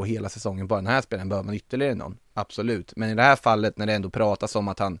 kan man gå hela säsongen på den här spelaren, behöver man ytterligare någon. Absolut. Men i det här fallet när det ändå pratas om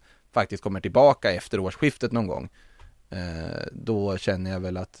att han faktiskt kommer tillbaka efter årsskiftet någon gång, då känner jag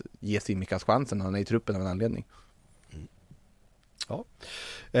väl att ge Tsimikas chansen, han är i truppen av en anledning. Ja.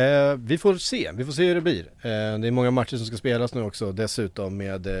 Vi får se hur det blir. Det är många matcher som ska spelas nu också, dessutom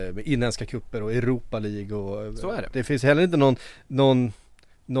med inländska kupper och Europa League och så är det. Det finns heller inte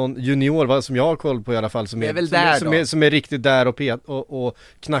någon junior som jag har koll på i alla fall som är riktigt där och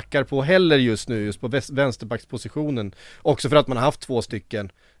knackar på heller just nu, just på vänsterbackspositionen, också för att man har haft 2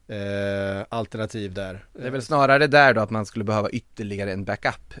 stycken alternativ där. Det är väl snarare där då att man skulle behöva ytterligare en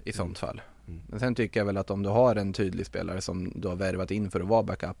backup i sånt fall. Men sen tycker jag väl att om du har en tydlig spelare som du har värvat in för att vara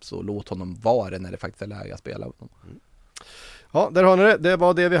backup, så låt honom vara det när det faktiskt är läge att spela. Ja, där har ni det. Det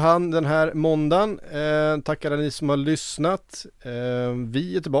var det vi hann den här måndagen. Tackar ni som har lyssnat.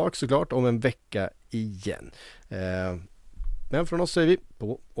 Vi är tillbaka såklart om en vecka igen. Men från oss säger vi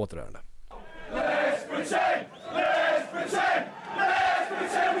på återhörande.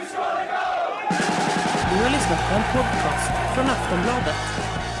 Du har lyssnat på en podcast från Aftonbladet.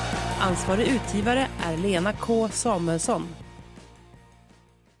 Ansvarig utgivare är Lena K. Samuelsson.